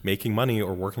you're making money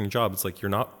or working a job, it's like you're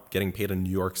not getting paid a New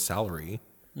York salary.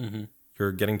 Mm-hmm.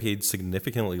 You're getting paid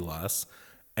significantly less.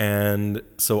 And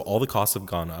so all the costs have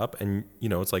gone up, and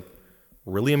it's like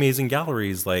really amazing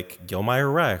galleries like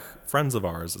Gilmeyer Reich, friends of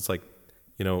ours. It's like,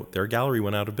 their gallery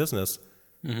went out of business.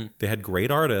 Mm-hmm. They had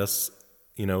great artists,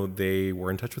 they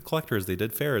were in touch with collectors, they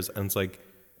did fairs, and it's like,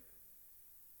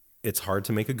 it's hard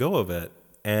to make a go of it.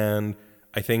 And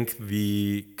I think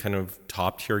the kind of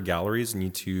top tier galleries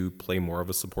need to play more of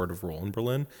a supportive role in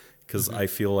Berlin, because I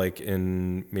feel like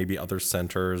in maybe other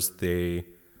centers, they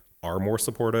are more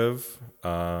supportive,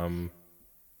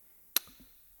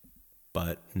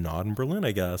 but not in Berlin,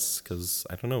 I guess, because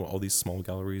I don't know, all these small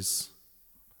galleries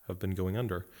have been going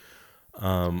under,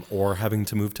 or having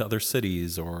to move to other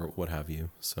cities or what have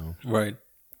you. So right.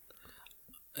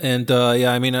 And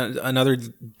I mean, another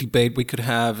debate we could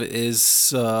have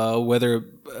is whether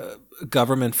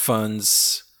government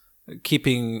funds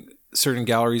keeping certain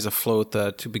galleries afloat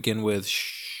that to begin with,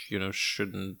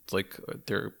 shouldn't, like,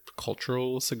 their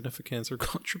cultural significance or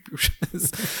contribution is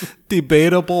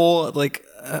debatable. Like,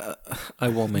 I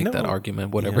won't make that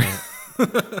argument, whatever.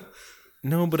 Yeah.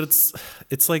 No, but it's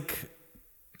like,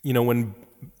 when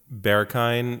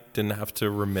Berghain didn't have to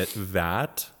remit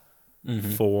VAT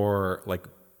for like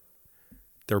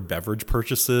their beverage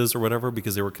purchases or whatever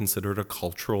because they were considered a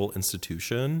cultural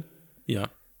institution. Yeah.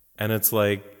 And it's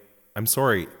like, I'm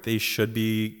sorry, they should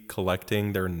be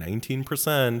collecting their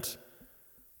 19%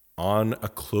 on a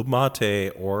Club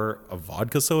Mate or a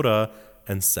vodka soda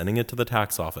and sending it to the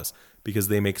tax office because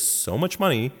they make so much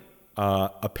money,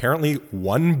 apparently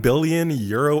 1 billion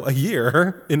euro a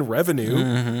year in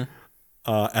revenue,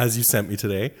 as you sent me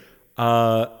today.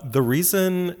 The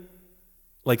reason,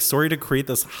 like, sorry to create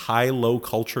this high-low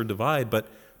culture divide, but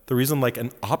the reason like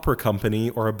an opera company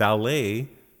or a ballet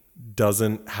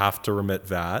doesn't have to remit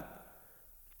VAT,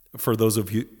 for those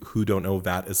of you who don't know,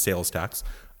 VAT is sales tax,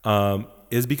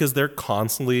 is because they're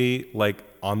constantly like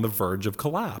on the verge of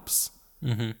collapse.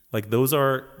 Mm-hmm. Like, those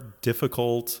are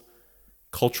difficult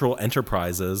cultural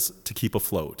enterprises to keep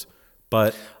afloat.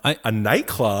 But a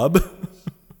nightclub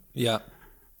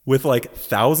with like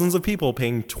thousands of people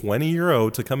paying 20 euro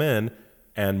to come in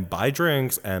and buy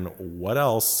drinks and what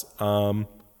else?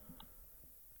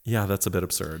 That's a bit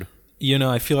absurd.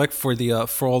 I feel like for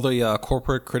all the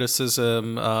corporate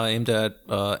criticism aimed at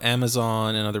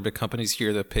Amazon and other big companies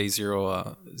here that pay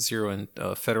zero in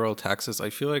federal taxes, I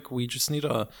feel like we just need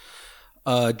a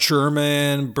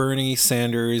German Bernie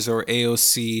Sanders or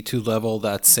AOC to level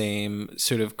that same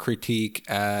sort of critique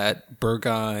at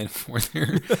Berghain for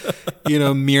their,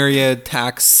 myriad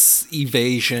tax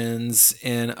evasions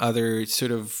and other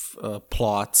sort of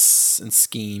plots and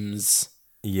schemes.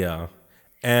 Yeah.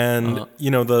 And,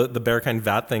 the Berghain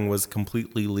VAT thing was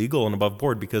completely legal and above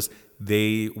board because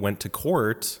they went to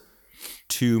court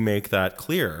to make that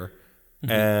clear.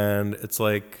 Mm-hmm. And it's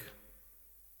like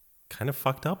kind of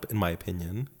fucked up, in my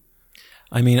opinion.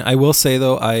 I mean, I will say,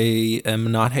 though, I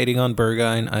am not hating on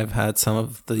Berghain. I've had some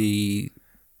of the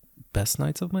best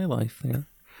nights of my life there.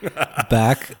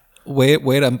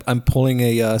 Wait, I'm pulling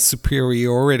a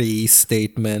superiority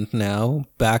statement now.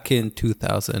 Back in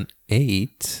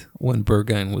 2008, when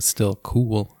Berghain was still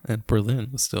cool and Berlin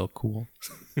was still cool.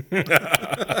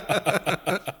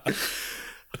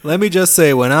 Let me just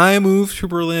say, when I moved to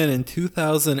Berlin in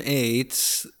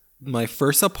 2008, my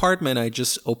first apartment, I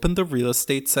just opened the real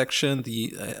estate section.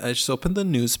 I just opened the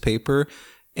newspaper,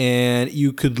 and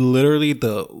you could literally,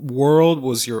 the world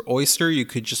was your oyster. You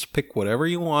could just pick whatever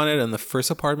you wanted. And the first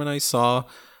apartment I saw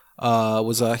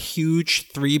was a huge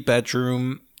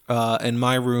 3-bedroom, and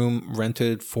my room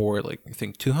rented for like, I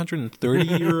think 230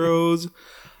 euros.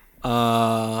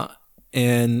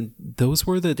 And those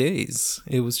were the days.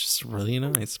 It was just really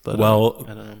nice. But well,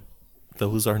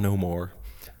 those are no more.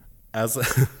 As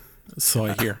so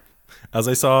I hear. As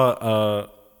I saw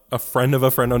a friend of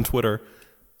a friend on Twitter,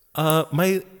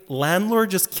 my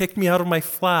landlord just kicked me out of my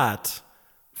flat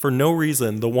for no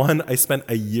reason. The one I spent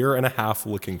a year and a half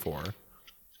looking for.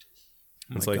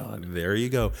 It's like, God. There you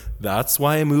go. That's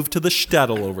why I moved to the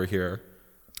shtetl over here.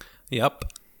 Yep.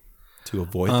 To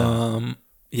avoid that.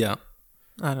 Yeah.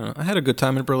 I don't know. I had a good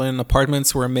time in Berlin.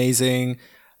 Apartments were amazing.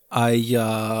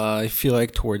 I feel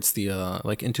like towards the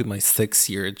like into my 6th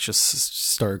year, it just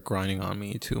started grinding on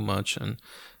me too much, and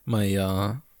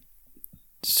my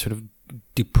sort of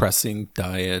depressing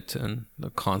diet and the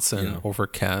constant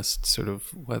overcast sort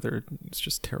of weather. It's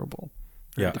just terrible.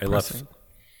 Yeah, depressing.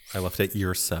 I left at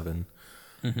year 7.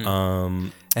 Mm-hmm.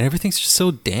 And everything's just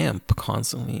so damp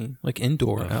constantly, like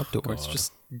indoor, outdoor. God. It's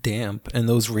just damp, and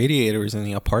those radiators in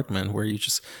the apartment where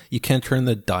you can't turn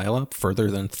the dial up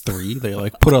further than 3. They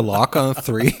like put a lock on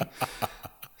 3,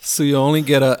 so you only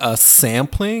get a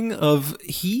sampling of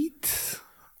heat.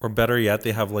 Or better yet,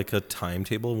 they have like a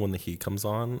timetable when the heat comes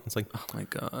on. It's like, oh my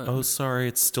God, oh sorry,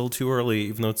 it's still too early,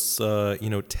 even though it's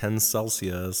 10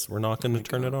 Celsius. We're not going to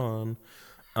turn it on.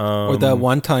 Or that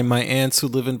one time my aunts who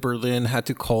live in Berlin had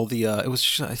to call the it was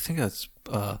just, I think that's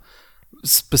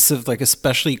specific, like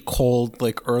especially cold,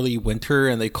 like early winter,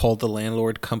 and they called the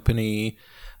landlord company,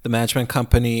 the management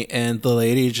company, and the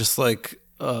lady just like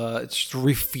just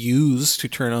refused to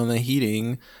turn on the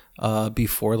heating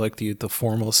before like the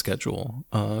formal schedule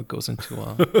goes into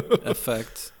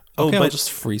effect. Okay, I'll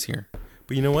just freeze here.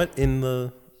 But you know what? In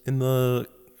the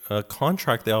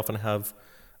contract, they often have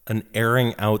an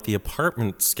airing out the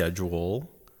apartment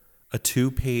schedule, a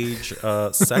 2-page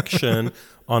section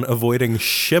on avoiding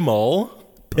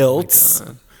schimmel, pilts,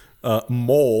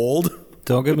 mold.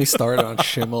 Don't get me started on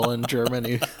schimmel in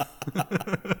Germany.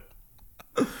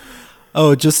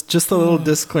 Oh, just a little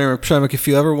disclaimer, Przemek, if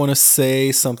you ever want to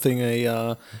say something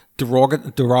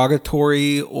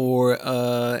derogatory or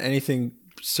anything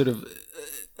sort of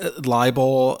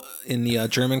libel in the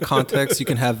German context, you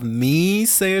can have me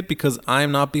say it, because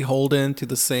I'm not beholden to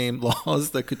the same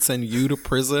laws that could send you to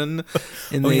prison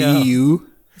in the EU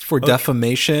for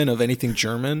defamation of anything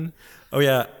German. Oh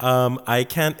yeah, I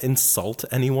can't insult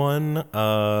anyone,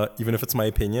 even if it's my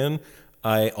opinion.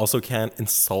 I also can't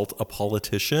insult a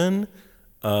politician.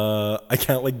 I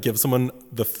can't like give someone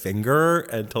the finger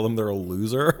and tell them they're a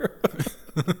loser.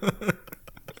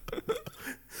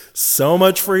 So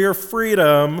much for your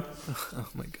freedom. Oh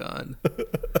my God.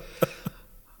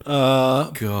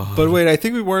 God. But wait, I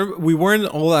think we weren't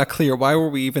all that clear. Why were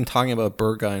we even talking about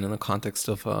Berghain in the context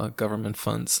of government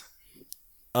funds?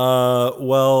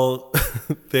 Well,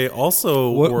 they also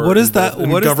what is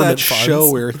that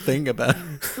show or thing about?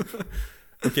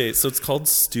 Okay, so it's called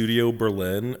Studio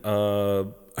Berlin.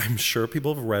 I'm sure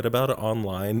people have read about it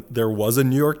online. There was a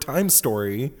New York Times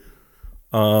story.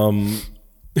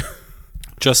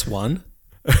 Just one?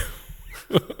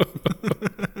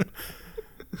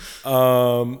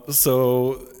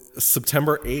 So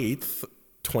September 8th,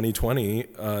 2020,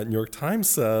 New York Times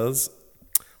says,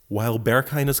 while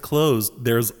Berghain is closed,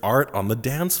 there's art on the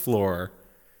dance floor.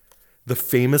 The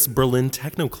famous Berlin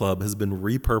Techno Club has been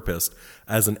repurposed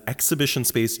as an exhibition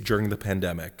space during the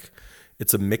pandemic.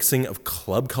 It's a mixing of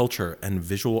club culture and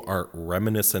visual art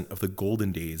reminiscent of the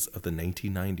golden days of the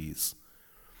 1990s.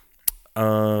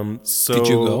 So did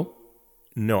you go?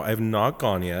 No, I have not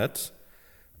gone yet.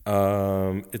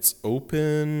 It's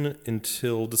open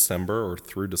until December or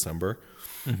through December.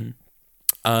 Mm-hmm.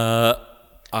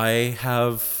 I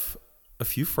have a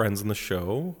few friends in the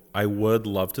show. I would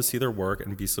love to see their work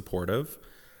and be supportive,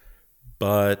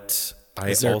 but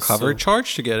is there a cover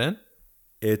charge to get in?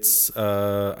 It's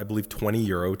I believe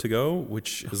 €20 to go,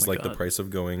 which is like the price of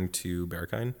going to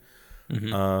Berghain.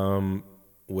 Mm-hmm.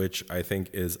 Which I think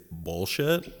is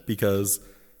bullshit, because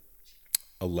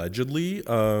allegedly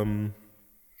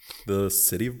the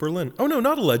city of Berlin, oh no,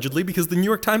 not allegedly, because the New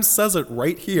York Times says it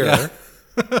right here. Yeah.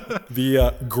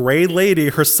 The gray lady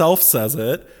herself says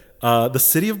it. The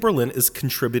city of Berlin is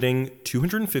contributing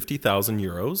 250,000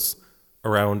 euros,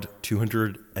 around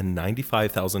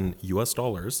 295,000 US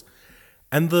dollars,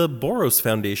 and the Boros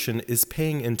Foundation is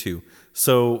paying into.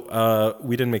 So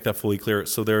we didn't make that fully clear.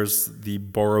 So there's the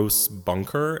Boros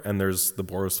Bunker and there's the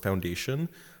Boros Foundation.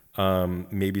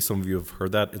 Maybe some of you have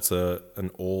heard that. It's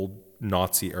an old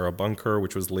Nazi era bunker,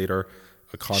 which was later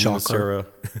a communist era,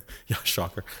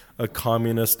 shocker, a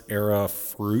communist era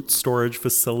fruit storage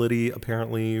facility,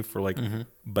 apparently for like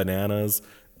bananas,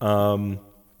 and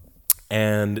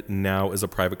now is a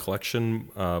private collection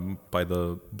by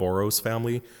the Boros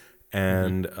family.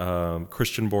 And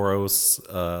Christian Boros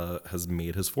has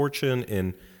made his fortune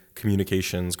in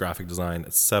communications, graphic design,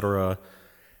 etc.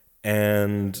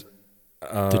 And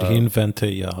did he invent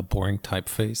a boring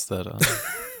typeface that?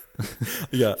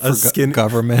 Yeah, a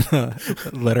government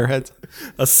letterheads.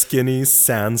 A skinny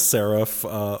sans serif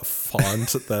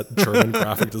font that German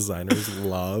graphic designers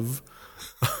love.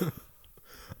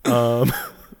 No,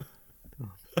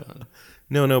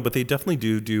 but they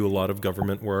definitely do a lot of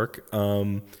government work.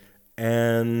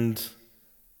 And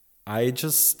I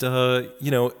just,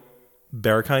 Berghain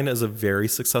is a very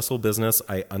successful business.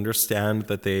 I understand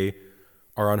that they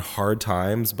are on hard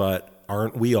times, but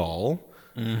aren't we all?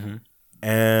 Mm-hmm.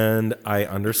 And I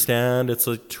understand it's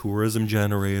a tourism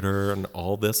generator and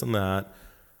all this and that,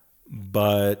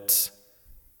 but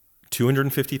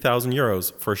 250,000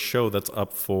 euros for a show that's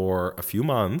up for a few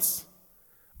months,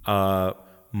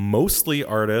 mostly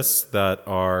artists that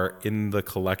are in the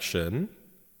collection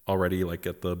already, like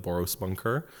at the Boros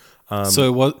bunker.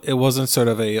 So it wasn't sort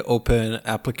of a open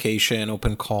application,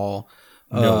 open call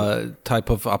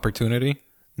type of opportunity?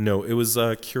 No, it was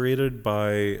curated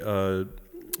by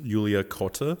Julia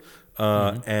Kotte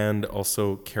and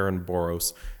also Karen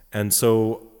Boros. And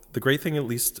so the great thing, at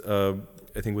least I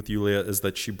think with Julia, is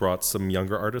that she brought some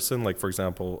younger artists in, like, for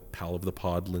example, pal of the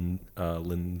pod,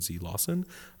 Lindsay Lawson.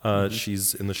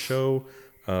 She's in the show.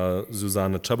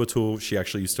 Susanna Chabatul, she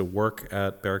actually used to work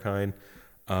at Berghain.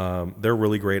 They're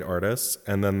really great artists.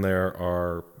 And then there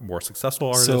are more successful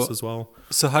artists as well.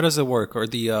 So how does it work? Are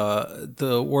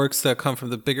the works that come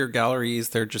from the bigger galleries,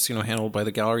 they're just, handled by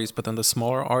the galleries, but then the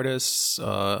smaller artists,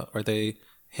 are they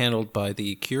handled by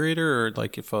the curator, or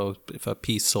like if a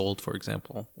piece sold, for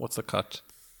example, what's the cut?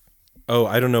 Oh,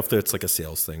 I don't know if it's like a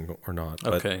sales thing or not.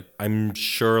 But okay. I'm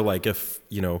sure like if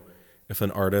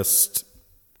an artist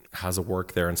has a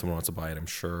work there and someone wants to buy it, I'm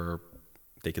sure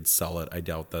they could sell it. I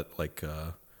doubt that like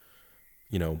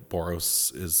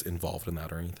Boros is involved in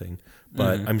that or anything.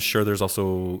 But I'm sure there's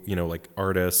also, like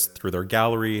artists through their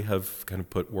gallery have kind of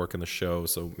put work in the show.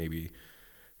 So maybe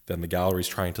then the gallery's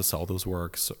trying to sell those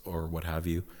works or what have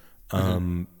you.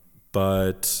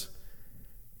 But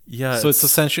yeah. So it's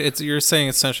essentially, you're saying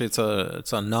essentially it's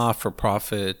a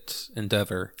not-for-profit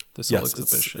endeavor, this whole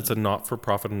exhibition. It's a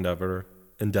not-for-profit endeavor.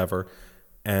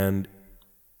 And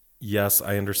yes,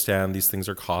 I understand these things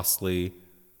are costly.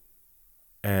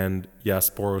 And yes,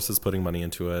 Boros is putting money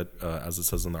into it, as it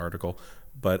says in the article.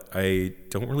 But I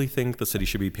don't really think the city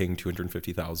should be paying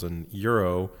 250,000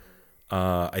 euro.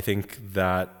 I think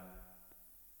that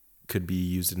could be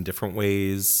used in different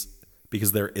ways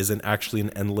because there isn't actually an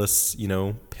endless,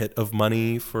 pit of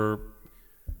money for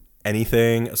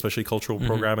anything, especially cultural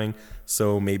programming.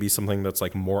 So maybe something that's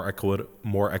like more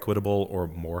equitable or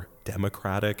more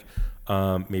democratic.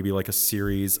 Maybe like a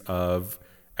series of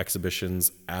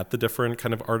exhibitions at the different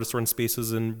kind of artist-run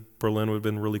spaces in Berlin would have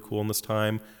been really cool in this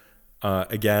time.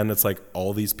 Again, it's like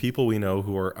all these people we know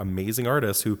who are amazing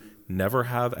artists who never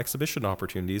have exhibition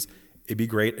opportunities. It'd be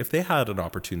great if they had an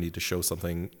opportunity to show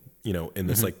something, in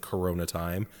this like Corona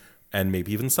time and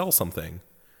maybe even sell something.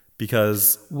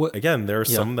 Because again, there are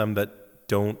some of them that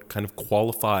don't kind of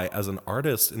qualify as an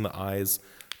artist in the eyes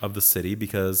of the city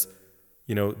because,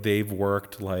 they've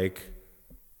worked like,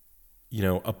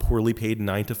 a poorly paid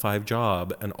 9-to-5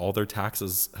 job and all their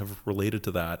taxes have related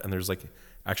to that. And there's like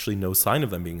actually no sign of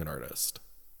them being an artist.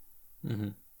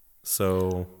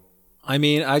 So, I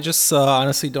mean, I just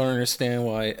honestly don't understand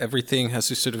why everything has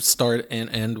to sort of start and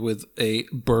end with a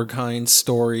Berghain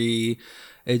story.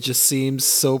 It just seems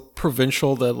so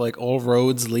provincial that like all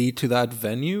roads lead to that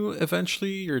venue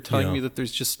eventually. You're telling me that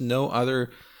there's just no other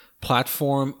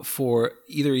platform for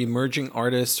either emerging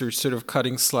artists or sort of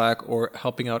cutting slack or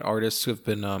helping out artists who have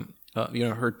been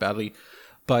hurt badly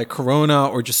by Corona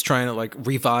or just trying to like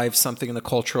revive something in the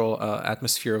cultural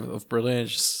atmosphere of Berlin.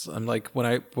 I'm like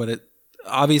it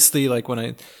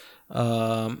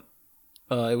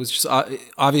was just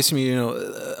obvious to me,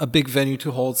 a big venue to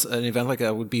hold an event like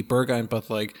that would be Berghain, but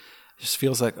like it just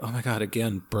feels like, oh my god,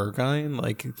 again Berghain,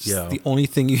 like it's the only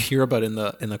thing you hear about in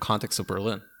the context of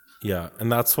Berlin. Yeah,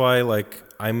 and that's why like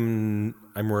I'm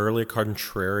rarely a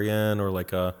contrarian or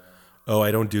like I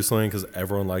don't do something because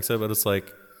everyone likes it, but it's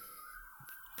like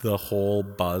the whole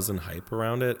buzz and hype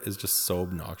around it is just so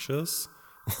obnoxious.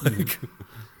 Like,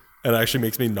 it actually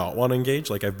makes me not want to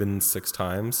engage. Like I've been 6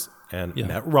 times and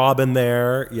met Robin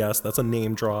there. Yes, that's a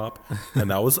name drop.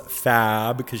 And that was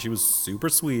fab because she was super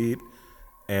sweet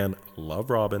and love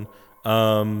Robin.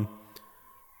 But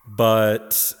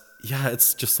yeah,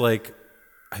 it's just like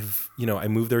I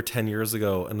moved there 10 years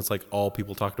ago and it's like all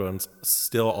people talked about and it's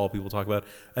still all people talk about.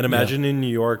 And imagine in New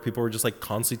York, people were just like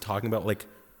constantly talking about like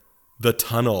the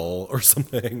tunnel or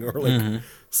something or like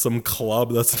some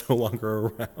club that's no longer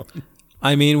around.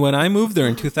 I mean, when I moved there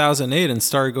in 2008 and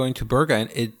started going to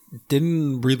Berghain, it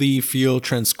didn't really feel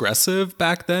transgressive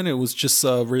back then. It was just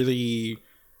a really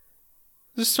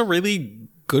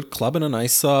good club and a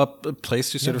nice place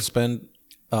to sort of spend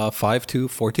 5 to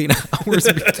 14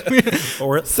 hours between.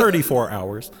 Or 34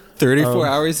 hours. 34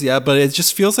 hours, yeah. But it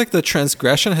just feels like the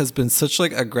transgression has been such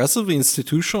like aggressively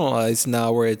institutionalized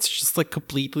now where it's just like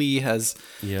completely has,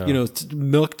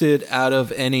 milked it out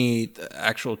of any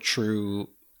actual true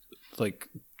like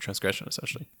transgression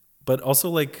essentially. But also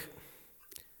like,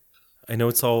 I know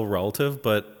it's all relative,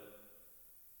 but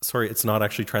sorry, it's not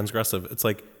actually transgressive. It's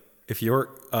like if you're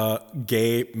a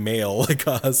gay male like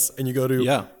us and you go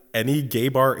to any gay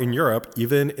bar in Europe,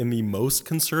 even in the most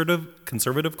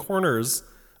conservative corners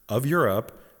of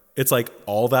Europe, it's like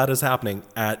all that is happening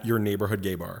at your neighborhood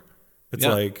gay bar. It's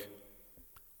like,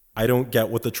 I don't get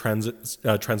what the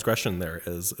transgression there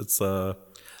is. It's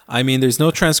I mean, there's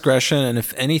no transgression, and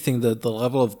if anything, the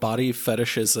level of body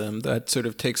fetishism that sort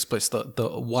of takes place, the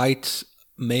white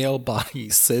male body,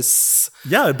 cis.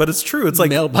 Yeah, but it's true. It's like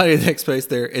male body that takes place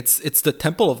there. It's the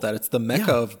temple of that. It's the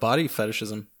mecca of body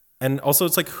fetishism. And also,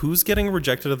 it's like, who's getting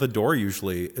rejected at the door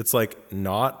usually? It's like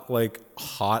not like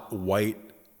hot white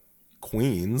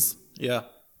queens. Yeah.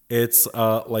 It's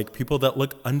like people that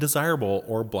look undesirable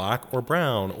or black or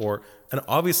brown and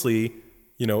obviously,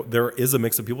 there is a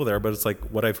mix of people there, but it's like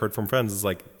what I've heard from friends is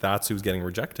like that's who's getting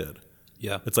rejected.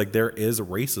 Yeah. It's like there is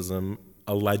racism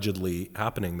allegedly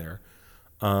happening there,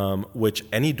 which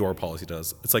any door policy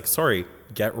does. It's like, sorry,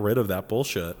 get rid of that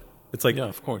bullshit. It's like, yeah,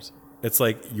 of course. It's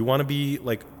like you want to be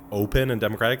like open and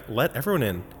democratic, let everyone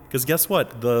in. Because guess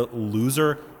what? The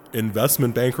loser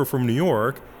investment banker from New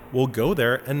York will go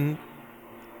there and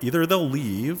either they'll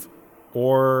leave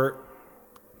or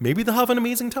maybe they'll have an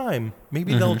amazing time.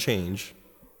 Maybe they'll change.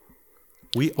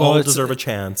 We all deserve a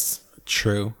chance.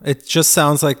 True. It just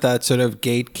sounds like that sort of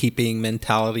gatekeeping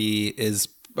mentality is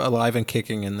alive and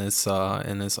kicking in this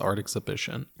art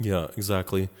exhibition. Yeah,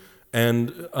 exactly.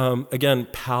 And again,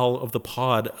 pal of the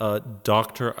pod,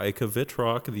 Dr. Eike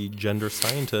Wittrock, the gender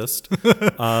scientist.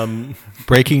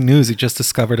 Breaking news, he just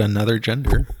discovered another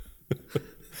gender.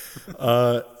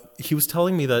 He was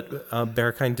telling me that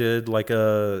Berghain did like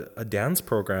a dance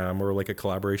program or like a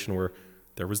collaboration where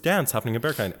there was dance happening at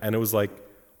Berghain. And it was like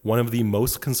one of the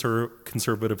most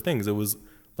conservative things. It was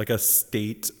like a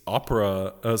state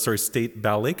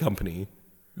ballet company,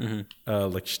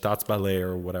 like Staatsballet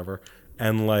or whatever.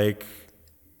 And like,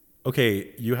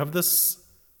 okay, you have this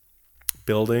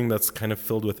building that's kind of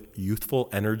filled with youthful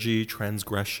energy,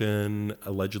 transgression,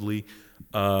 allegedly,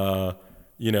 the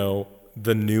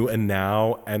new and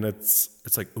now, and it's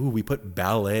like, ooh, we put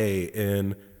ballet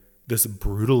in this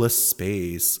brutalist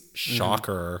space.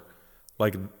 Shocker.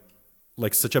 Like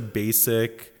such a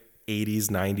basic 80s,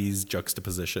 90s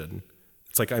juxtaposition.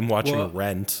 It's like I'm watching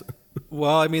Rent.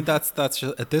 Well, I mean, that's just,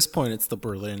 at this point, it's the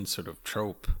Berlin sort of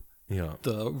trope. Yeah.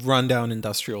 The rundown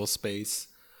industrial space.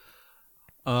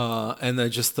 And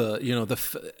then just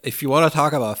if you want to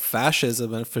talk about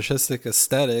fascism and fascistic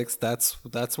aesthetics,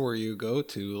 that's where you go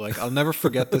to. Like, I'll never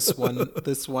forget this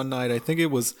one night. I think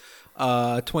it was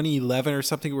 2011 or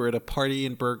something. We were at a party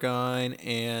in Berghain,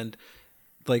 and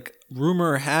like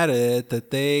rumor had it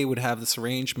that they would have this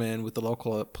arrangement with the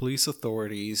local police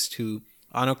authorities to,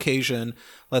 on occasion,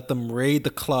 let them raid the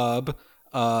club,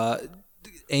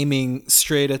 aiming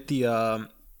straight at the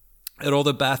at all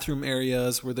the bathroom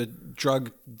areas where the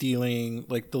drug dealing,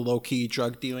 like the low-key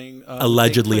drug dealing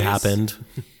allegedly happened.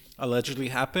 Allegedly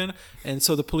happened. And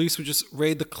so the police would just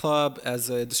raid the club as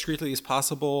discreetly as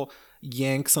possible,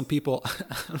 yank some people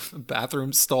out of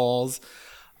bathroom stalls,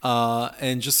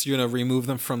 and just, remove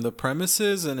them from the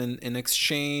premises. And in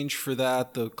exchange for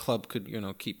that, the club could,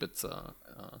 keep its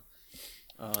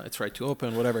right to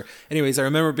open, whatever. Anyways, I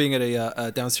remember being at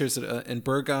a downstairs in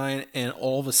Berghain, and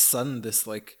all of a sudden this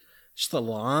just a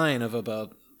line of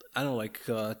about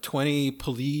 20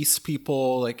 police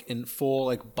people like in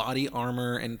full body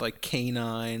armor and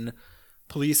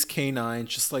police canine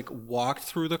just walked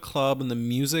through the club, and the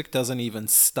music doesn't even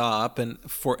stop, and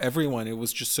for everyone it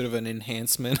was just sort of an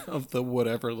enhancement of the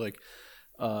whatever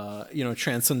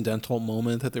transcendental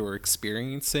moment that they were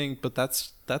experiencing. But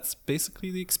that's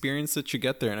basically the experience that you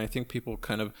get there, and I think people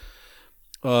kind of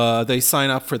they sign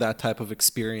up for that type of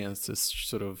experience, this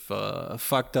sort of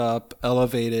fucked up,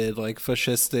 elevated, like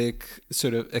fascistic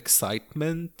sort of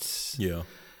excitement. Yeah.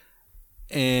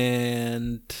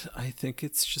 And I think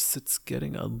it's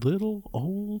getting a little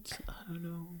old. I don't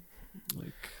know.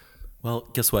 Like, Well,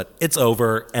 guess what? It's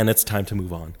over, and it's time to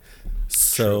move on.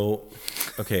 So,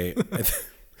 okay.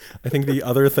 I think the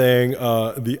other thing,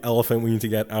 the elephant we need to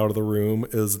get out of the room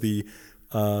is the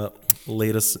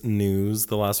latest news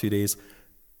the last few days.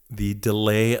 The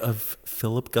delay of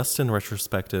Philip Guston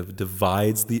retrospective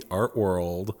divides the art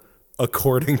world,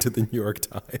 according to the New York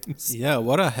Times. yeah,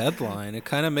 what a headline. It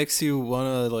kind of makes you want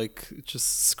to like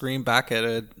just scream back at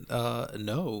it.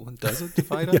 No, does it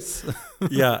divide us?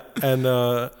 Yeah,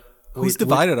 and Who's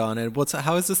divided on it?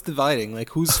 How is this dividing? Like,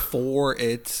 who's for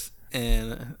it?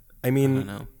 And I mean, don't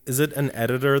know. is it an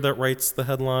editor that writes the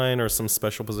headline or some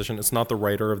special position? It's not the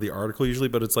writer of the article usually,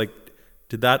 but it's like,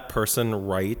 did that person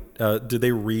write? Did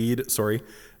they read?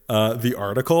 The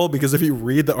article? Because if you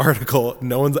read the article,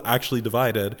 no one's actually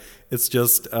divided. It's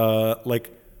just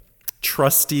like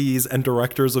trustees and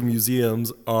directors of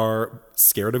museums are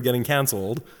scared of getting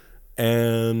canceled,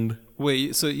 and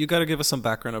Wait, so you got to give us some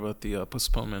background about the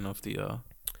postponement of the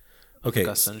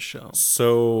Guston show.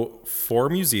 So 4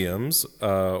 museums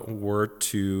were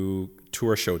to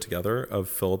tour a show together of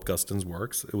Philip Guston's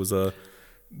works. It was the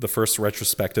first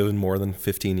retrospective in more than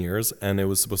 15 years, and it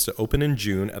was supposed to open in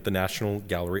June at the National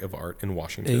Gallery of Art in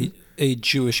Washington. A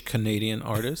Jewish Canadian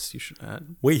artist, you should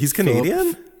add. Wait, he's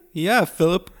Canadian? Yeah,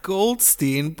 Philip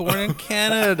Goldstein, born in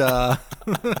Canada.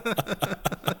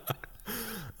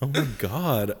 Oh my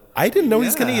God. I didn't know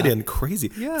he's Yeah. Canadian.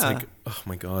 Crazy. Yeah. It's like, oh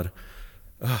my God.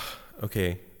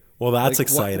 Okay. Well, that's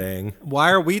exciting. Why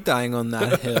are we dying on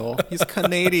that hill? He's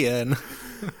Canadian.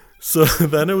 So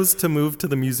then it was to move to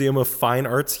the Museum of Fine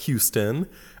Arts Houston,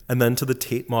 and then to the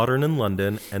Tate Modern in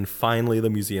London, and finally the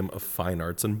Museum of Fine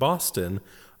Arts in Boston.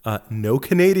 No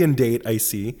Canadian date, I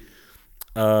see.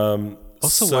 Also,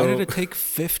 why did it take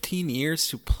 15 years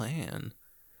to plan?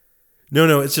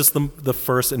 No, it's just the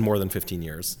first in more than 15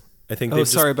 years. I think. Oh,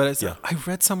 sorry, but I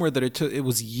read somewhere that it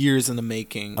was years in the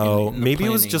making. in the Maybe it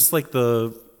was planning. just like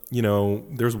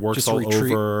there's works Just all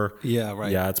retreat. over. Yeah,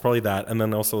 right. Yeah, it's probably that, and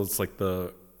then also it's like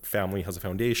the family has a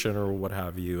foundation or what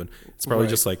have you, and it's probably Right.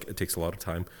 just like it takes a lot of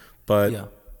time. But Yeah.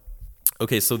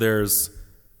 okay, so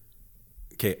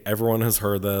everyone has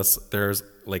heard this. There's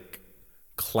like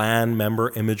clan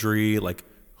member imagery, like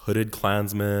hooded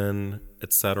Klansmen,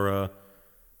 etc.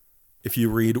 If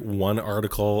you read one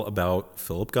article about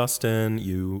Philip Guston,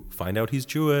 you find out he's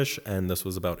Jewish, and this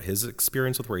was about his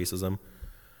experience with racism.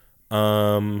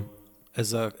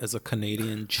 As a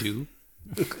Canadian Jew.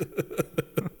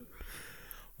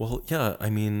 Well, yeah,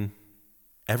 I mean,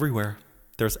 everywhere.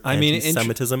 There's I mean,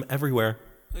 anti-Semitism everywhere,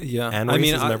 Yeah, and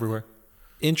racism everywhere.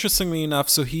 Interestingly enough,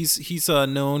 so he's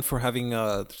known for having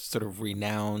a sort of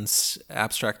renowned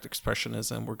abstract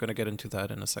expressionism. We're going to get into that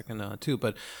in a second too.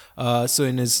 But so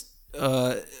in his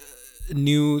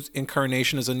new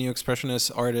incarnation as a new expressionist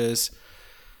artist,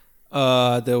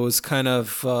 that was kind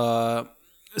of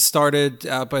started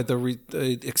out by the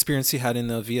experience he had in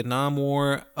the Vietnam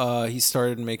War. He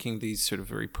started making these sort of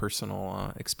very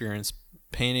personal experience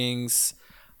paintings.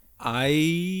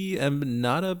 I am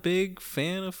not a big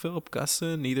fan of Philip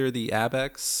Guston, neither the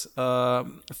Abex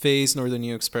phase nor the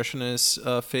New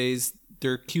Expressionist phase.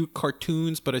 They're cute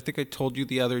cartoons, but I think I told you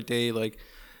the other day, like,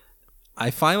 I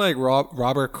find like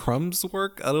Robert Crumb's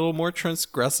work a little more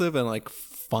transgressive and like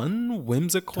fun,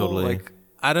 whimsical. Totally. Like,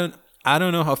 I don't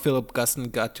know how Philip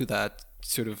Guston got to that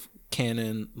sort of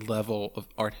canon level of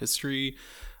art history.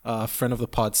 Friend of the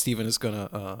pod, Steven, is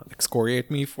gonna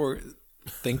excoriate me for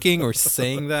thinking or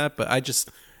saying that, but I'm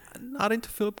not into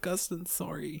Philip Guston.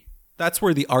 Sorry, that's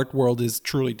where the art world is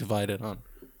truly divided on.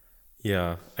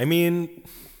 Yeah, I mean,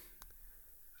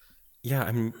 yeah,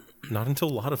 I'm not into a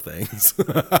lot of things.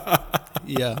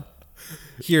 Yeah.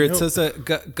 Here it says that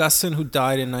Guston, who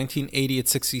died in 1980 at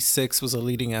 66, was a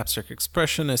leading abstract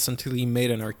expressionist until he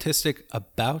made an artistic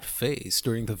about face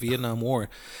during the Vietnam War.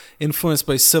 Influenced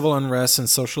by civil unrest and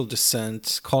social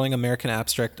dissent, calling American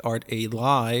abstract art a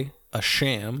lie, a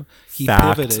sham, he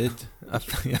Fact. pivoted.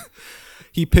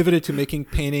 He pivoted to making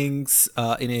paintings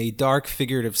in a dark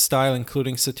figurative style,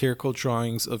 including satirical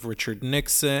drawings of Richard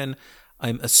Nixon.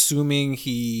 I'm assuming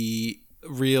he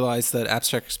realized that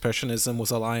abstract expressionism was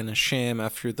a lie and a sham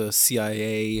after the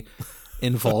CIA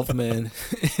involvement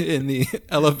in the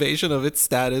elevation of its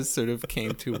status sort of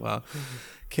came to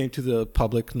the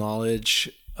public knowledge.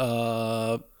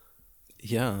 Yeah.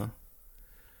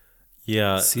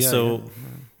 Yeah. CIA. So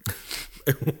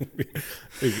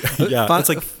Yeah, it's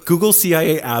like Google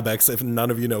CIA Abex if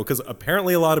none of you know, because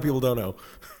apparently a lot of people don't know.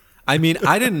 I mean,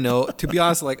 I didn't know. To be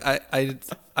honest, like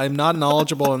I'm not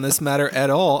knowledgeable in this matter at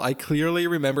all. I clearly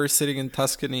remember sitting in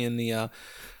Tuscany in the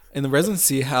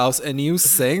residency house, and you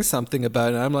saying something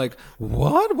about it. And I'm like,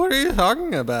 what? What are you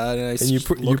talking about? And you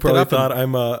probably thought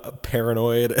I'm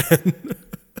paranoid. And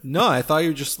no, I thought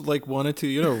you just like wanted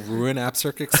to, ruin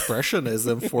abstract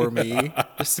expressionism for me,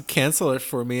 just to cancel it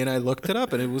for me. And I looked it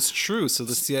up, and it was true. So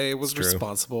the CIA was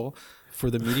responsible for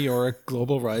the meteoric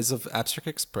global rise of abstract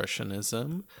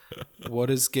expressionism. What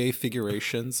is gay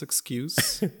figuration's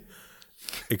excuse?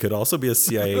 It could also be a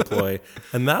CIA ploy.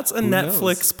 And that's a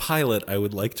Netflix pilot I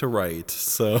would like to write.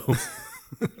 So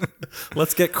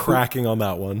let's get cracking on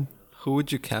that one. Who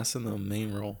would you cast in the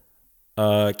main role?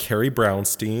 Carrie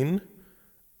Brownstein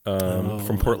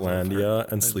from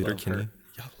Portlandia and Sleater Kinney.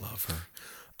 Yeah, I love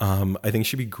her. I think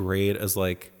she'd be great as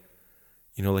like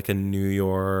a New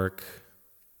York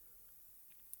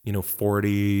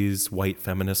 40s white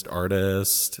feminist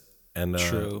artist, and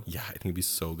True. Yeah, I think it'd be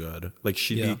so good. Like I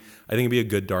think it'd be a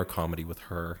good dark comedy with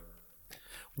her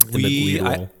in the lead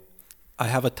role. I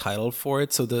have a title for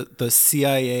it. So the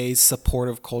CIA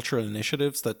supportive cultural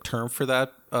initiatives, the term for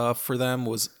that for them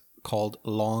was called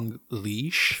Long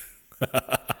Leash.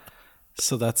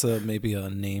 So that's maybe a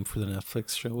name for the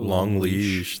Netflix show. Long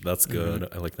Leash. That's good.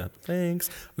 I like that. Thanks.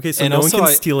 Okay, so no one can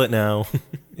steal it now.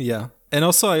 Yeah. And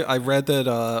also, I read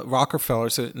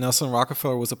that Nelson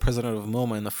Rockefeller was the president of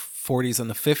MoMA in the 40s and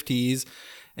the 50s,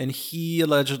 and he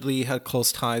allegedly had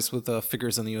close ties with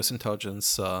figures in the U.S.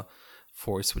 intelligence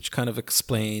force, which kind of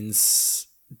explains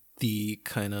the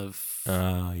kind of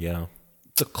the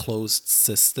closed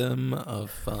system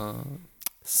of.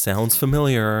 Sounds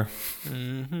familiar.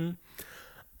 Mm-hmm.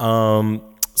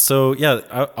 So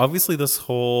yeah, obviously this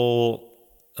whole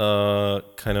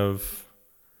kind of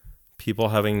people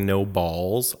having no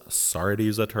balls, sorry to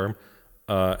use that term,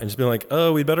 and just being like,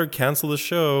 oh, we better cancel the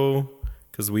show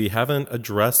because we haven't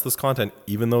addressed this content,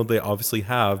 even though they obviously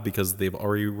have, because they've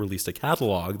already released a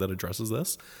catalog that addresses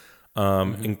this,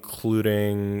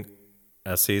 including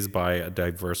essays by a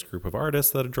diverse group of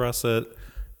artists that address it.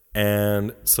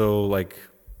 And so like,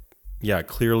 yeah,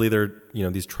 clearly they're,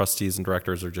 these trustees and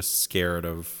directors are just scared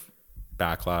of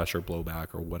backlash or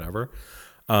blowback or whatever.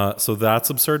 So that's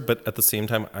absurd. But at the same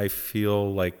time, I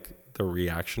feel like the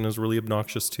reaction is really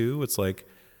obnoxious too. It's like,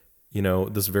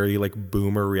 this very like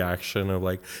boomer reaction of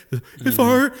like, if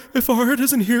art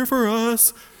isn't here for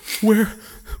us, what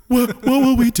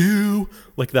will we do?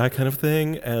 Like that kind of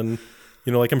thing. And,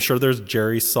 like I'm sure there's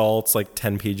Jerry Salt's like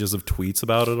 10 pages of tweets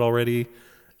about it already.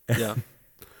 Yeah.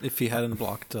 If he hadn't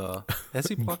blocked, has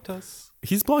he blocked us?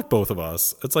 He's blocked both of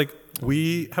us. It's like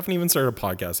we haven't even started a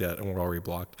podcast yet and we're already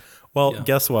blocked. Well,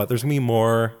 guess what? There's going to be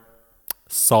more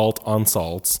salt on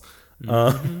salts.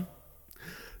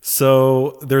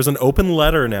 So there's an open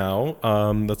letter now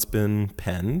that's been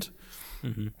penned.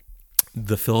 Mm-hmm.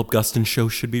 The Philip Guston show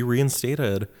should be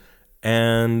reinstated.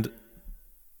 And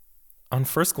on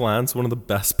first glance, one of the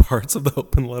best parts of the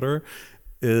open letter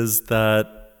is that,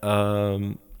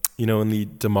 in the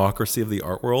democracy of the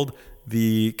art world,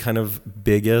 the kind of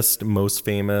biggest, most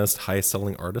famous, highest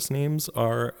selling artist names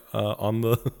are on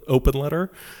the open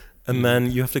letter. And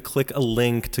then you have to click a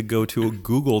link to go to a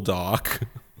Google Doc.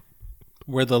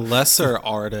 Where the lesser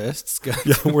artists go.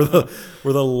 Yeah, where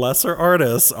the lesser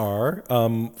artists are.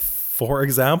 For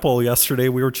example, yesterday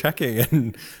we were checking,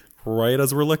 and right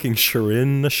as we're looking,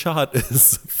 Shirin Nashat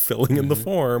is filling in the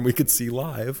form we could see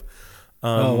live.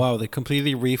 Oh, wow. They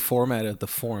completely reformatted the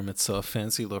form. It's so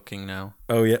fancy looking now.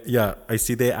 Oh, yeah. Yeah. I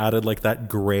see they added like that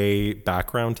gray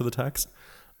background to the text.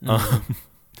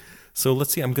 So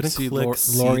let's see. I'm going to click.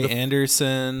 Laurie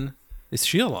Anderson. Is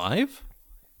she alive?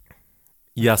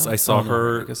 Yes. I saw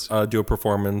her do a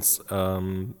performance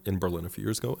in Berlin a few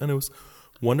years ago, and it was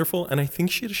wonderful. And I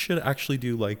think she should actually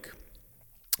do like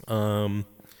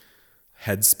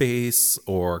Headspace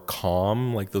or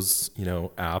Calm, like those,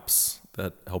 apps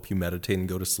that help you meditate and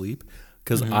go to sleep,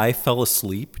 because I fell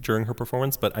asleep during her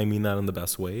performance, but I mean that in the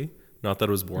best way. Not that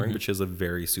it was boring, but she has a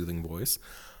very soothing voice.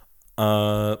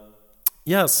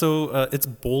 Yeah, so it's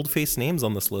bold-faced names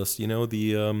on this list.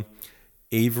 The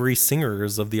Avery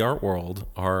singers of the art world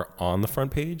are on the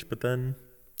front page, but then,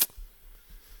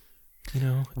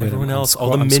 everyone else,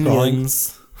 all the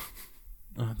minions.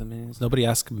 Oh, the minions. Nobody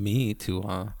asked me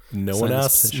to. No one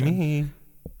asked me.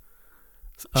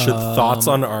 Should Thoughts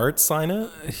on Art sign it?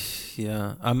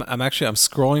 Yeah, I'm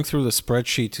scrolling through the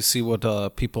spreadsheet to see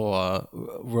what people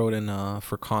wrote in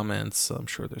for comments. I'm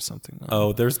sure there's something.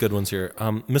 Oh, there's good ones here.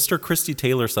 Mr. Christy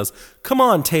Taylor says, "Come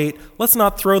on, Tate, let's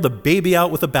not throw the baby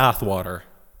out with the bathwater."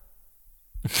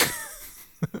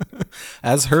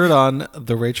 As heard on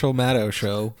the Rachel Maddow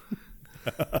show.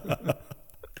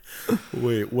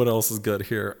 Wait, what else is good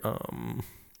here?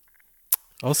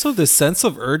 Also, the sense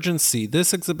of urgency.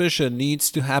 This exhibition needs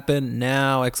to happen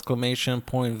now! Exclamation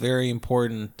point. Very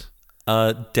important.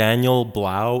 Daniel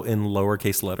Blau in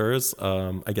lowercase letters.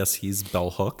 I guess he's bell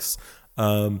hooks.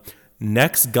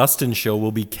 Next Gustin show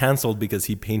will be canceled because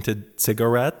he painted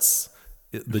cigarettes.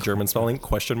 The German spelling,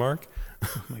 question mark.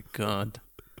 Oh my God.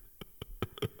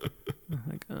 Oh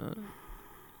my God.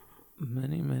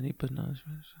 Many, but not.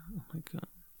 Oh my God.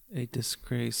 A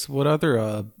disgrace. What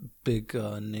other big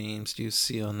names do you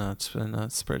see on that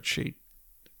spreadsheet?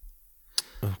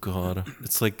 Oh God,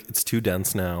 it's too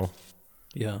dense now.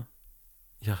 Yeah.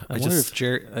 Yeah. I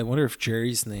wonder if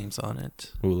Jerry's name's on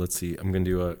it. Oh, let's see. I'm gonna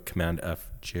do a Command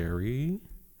F. Jerry.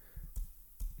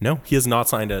 No, he has not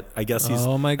signed it. I guess he's.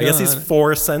 Oh my God. I guess he's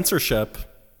for censorship.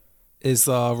 Is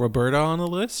Roberta on the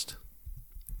list?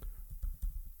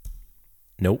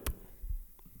 Nope.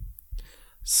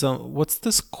 So what's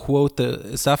this quote?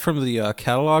 Is that from the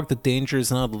catalog? The danger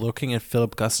is not looking at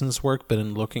Philip Guston's work, but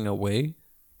in looking away.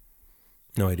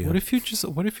 No idea. What if you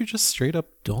just straight up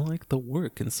don't like the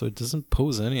work, and so it doesn't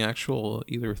pose any actual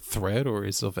either threat or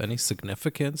is of any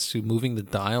significance to moving the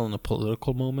dial in the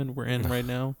political moment we're in right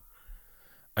now?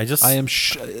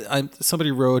 Somebody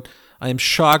wrote, I am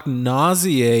shocked,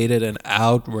 nauseated, and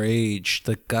outraged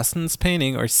that Guston's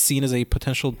painting are seen as a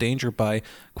potential danger by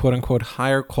quote-unquote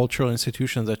higher cultural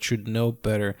institutions that should know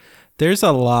better. There's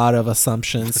a lot of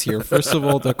assumptions here. First of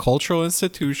all, the cultural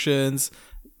institutions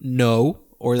know,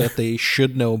 or that they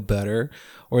should know better,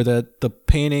 or that the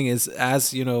painting is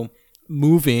as,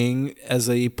 moving as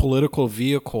a political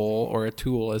vehicle or a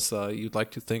tool as you'd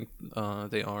like to think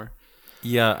they are.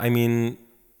 Yeah, I mean...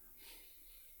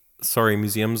 Sorry,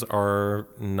 museums are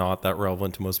not that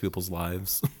relevant to most people's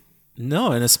lives.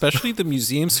 No, and especially the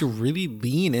museums who really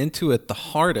lean into it the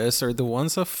hardest are the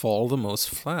ones that fall the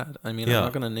most flat. I mean, I'm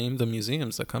not going to name the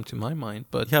museums that come to my mind,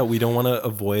 but... Yeah, we don't want to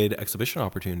avoid exhibition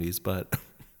opportunities, but...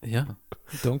 Yeah,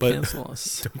 don't cancel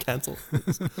us. Don't cancel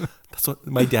us. That's what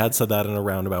my dad said that in a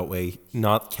roundabout way.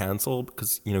 Not cancel,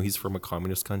 because, he's from a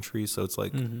communist country, so it's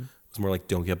like... Mm-hmm. It's more like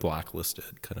don't get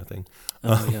blacklisted kind of thing.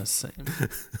 Oh, yeah, same.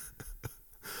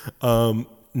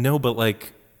 No, but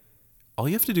like all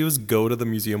you have to do is go to the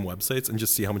museum websites and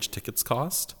just see how much tickets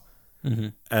cost. Mm-hmm.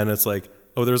 And it's like,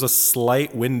 oh, there's a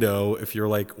slight window if you're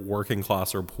like working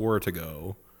class or poor to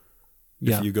go.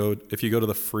 Yeah. If you go to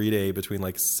the free day between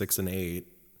like 6 and 8.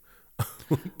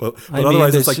 but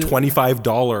otherwise it's like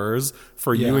 $25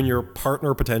 for you and your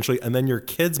partner potentially, and then your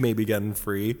kids maybe getting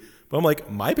free. But I'm like,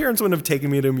 my parents wouldn't have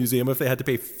taken me to a museum if they had to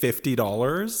pay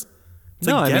 $50.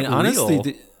 No, I mean,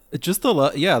 honestly, just the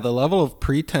level of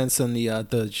pretense and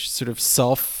the sort of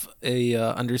self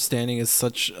understanding is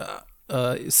such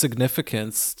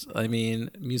significance. I mean,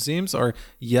 museums are,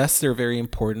 yes, they're very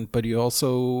important, but you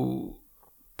also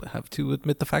have to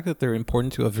admit the fact that they're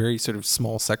important to a very sort of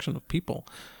small section of people.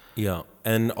 Yeah,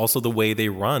 and also the way they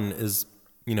run is,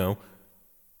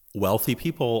 wealthy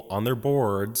people on their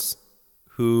boards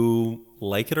who,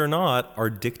 like it or not, are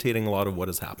dictating a lot of what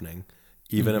is happening,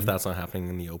 even if that's not happening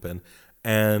in the open.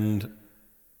 And,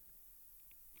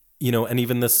 and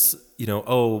even this,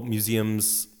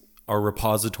 museums are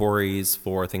repositories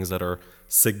for things that are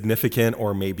significant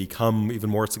or may become even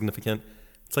more significant.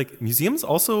 It's like museums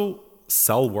also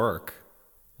sell work.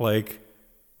 Like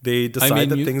they decide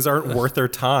that things aren't worth their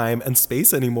time and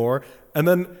space anymore. And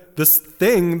then this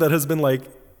thing that has been like,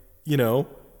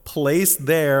 placed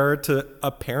there to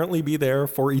apparently be there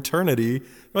for eternity,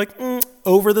 like,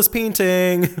 over this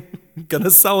painting,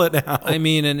 gonna sell it now. I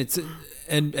mean, and it's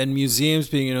and museums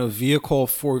being a vehicle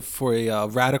for a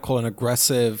radical and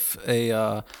aggressive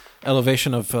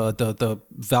elevation of the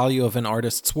value of an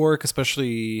artist's work,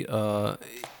 especially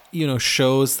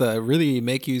shows that really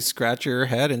make you scratch your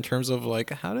head in terms of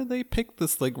like, how did they pick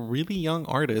this like really young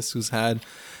artist who's had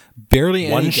barely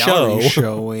any gallery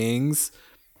showings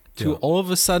to all of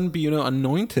a sudden be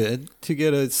anointed to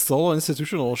get a solo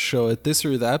institutional show at this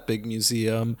or that big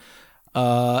museum.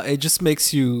 It just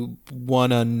makes you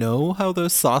want to know how the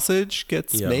sausage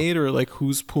gets made, or like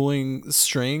who's pulling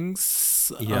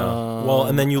strings. Well,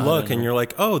 and then you look and you're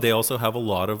like, oh, they also have a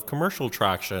lot of commercial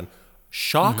traction.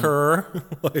 Shocker.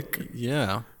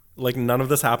 Mm-hmm. Like none of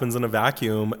this happens in a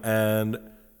vacuum. And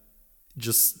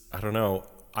just, I don't know,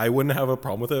 I wouldn't have a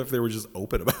problem with it if they were just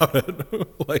open about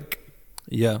it. Like,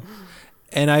 yeah.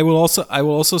 And I will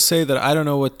also say that I don't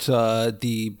know what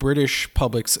the British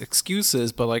public's excuse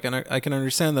is, but like, and I can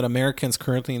understand that Americans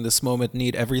currently in this moment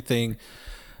need everything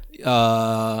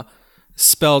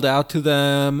spelled out to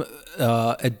them.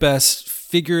 At best,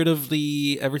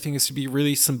 figuratively, everything is to be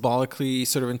really symbolically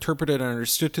sort of interpreted and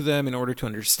understood to them in order to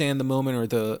understand the moment or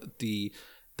the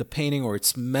painting or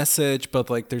its message. But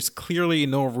like, there's clearly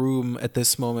no room at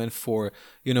this moment for,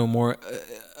 you know, more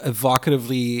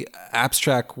evocatively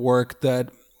abstract work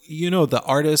that, you know, the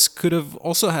artist could have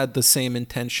also had the same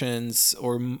intentions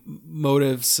or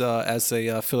motives as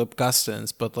a Philip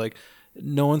Gustins, but like,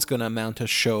 no one's going to mount a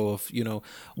show of, you know,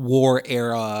 war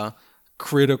era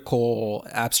critical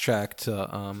abstract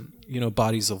you know,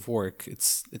 bodies of work.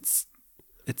 It's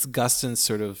Gustin's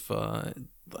sort of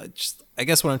I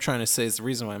guess what I'm trying to say is the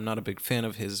reason why I'm not a big fan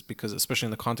of his, because especially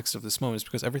in the context of this moment, is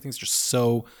because everything's just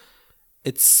so,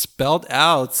 it's spelled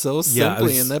out so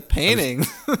simply in the painting.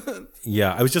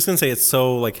 I was just gonna say, it's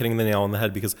so like hitting the nail on the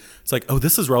head, because it's like, oh,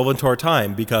 this is relevant to our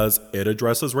time because it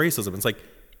addresses racism. It's like,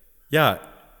 yeah,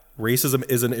 racism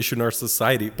is an issue in our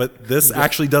society, but this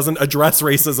actually doesn't address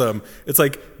racism. It's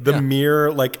like the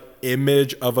mere like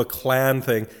image of a Klan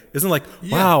thing isn't like,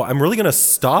 wow, I'm really gonna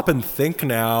stop and think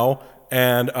now.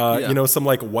 And, you know, some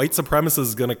like white supremacist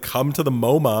is going to come to the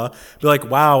MoMA, be like,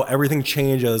 wow, everything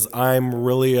changes. I'm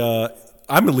really,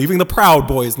 I'm leaving the Proud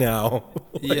Boys now.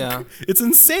 Like, it's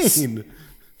insane.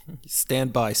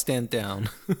 Stand by, stand down.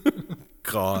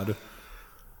 God,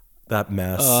 that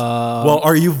mess. Well,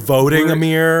 are you voting,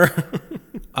 Amir?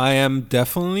 I am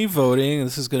definitely voting.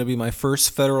 This is going to be my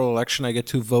first federal election I get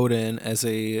to vote in as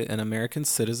an American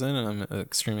citizen, and I'm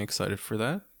extremely excited for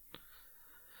that.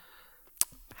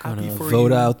 Gonna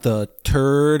vote out the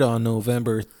turd on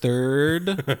November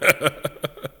 3rd.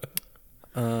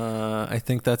 I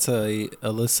think that's a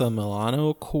Alyssa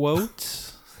Milano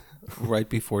quote right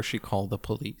before she called the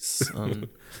police. Bye.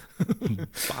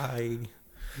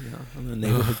 Yeah, on the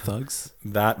neighborhood thugs.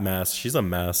 That mess. She's a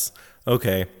mess.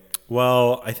 Okay.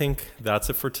 Well, I think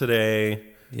that's it for today.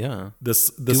 Yeah.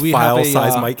 This file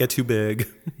size might get too big.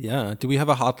 Yeah. Do we have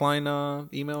a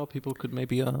hotline email people could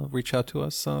maybe reach out to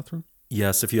us through?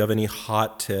 Yes, if you have any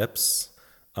hot tips,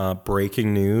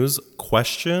 breaking news,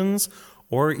 questions,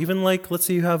 or even like, let's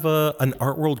say you have an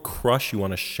art world crush you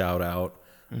want to shout out,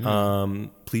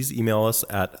 please email us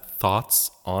at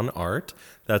thoughtsonart.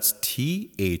 That's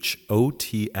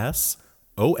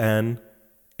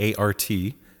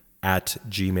THOTSONART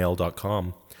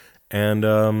 @gmail.com. And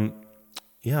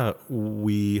yeah,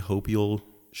 we hope you'll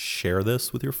share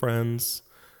this with your friends.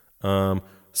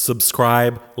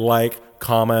 Subscribe, like,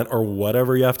 comment, or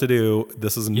whatever you have to do.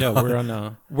 This is not... we're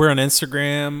on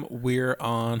Instagram. We're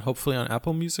on hopefully on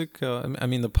Apple Music. I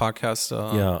mean the podcast.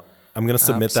 I'm gonna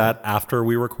submit that after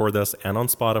we record this, and on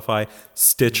Spotify,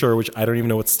 Stitcher, which I don't even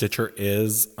know what Stitcher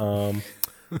is.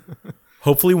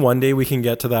 Hopefully one day we can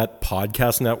get to that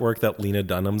podcast network that Lena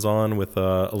Dunham's on with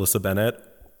Alyssa Bennett.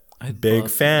 Big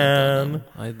fan.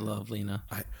 I'd love Lena.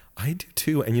 I do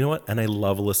too. And you know what? And I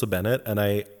love Alyssa Bennett. And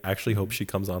I actually hope she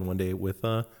comes on one day with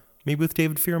maybe with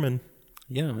David Fearman.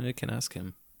 Yeah, maybe I can ask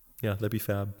him. Yeah, that'd be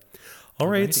fab. All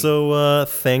right. So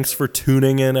thanks for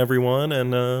tuning in, everyone.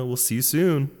 And we'll see you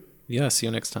soon. Yeah, see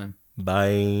you next time.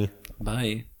 Bye.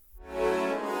 Bye.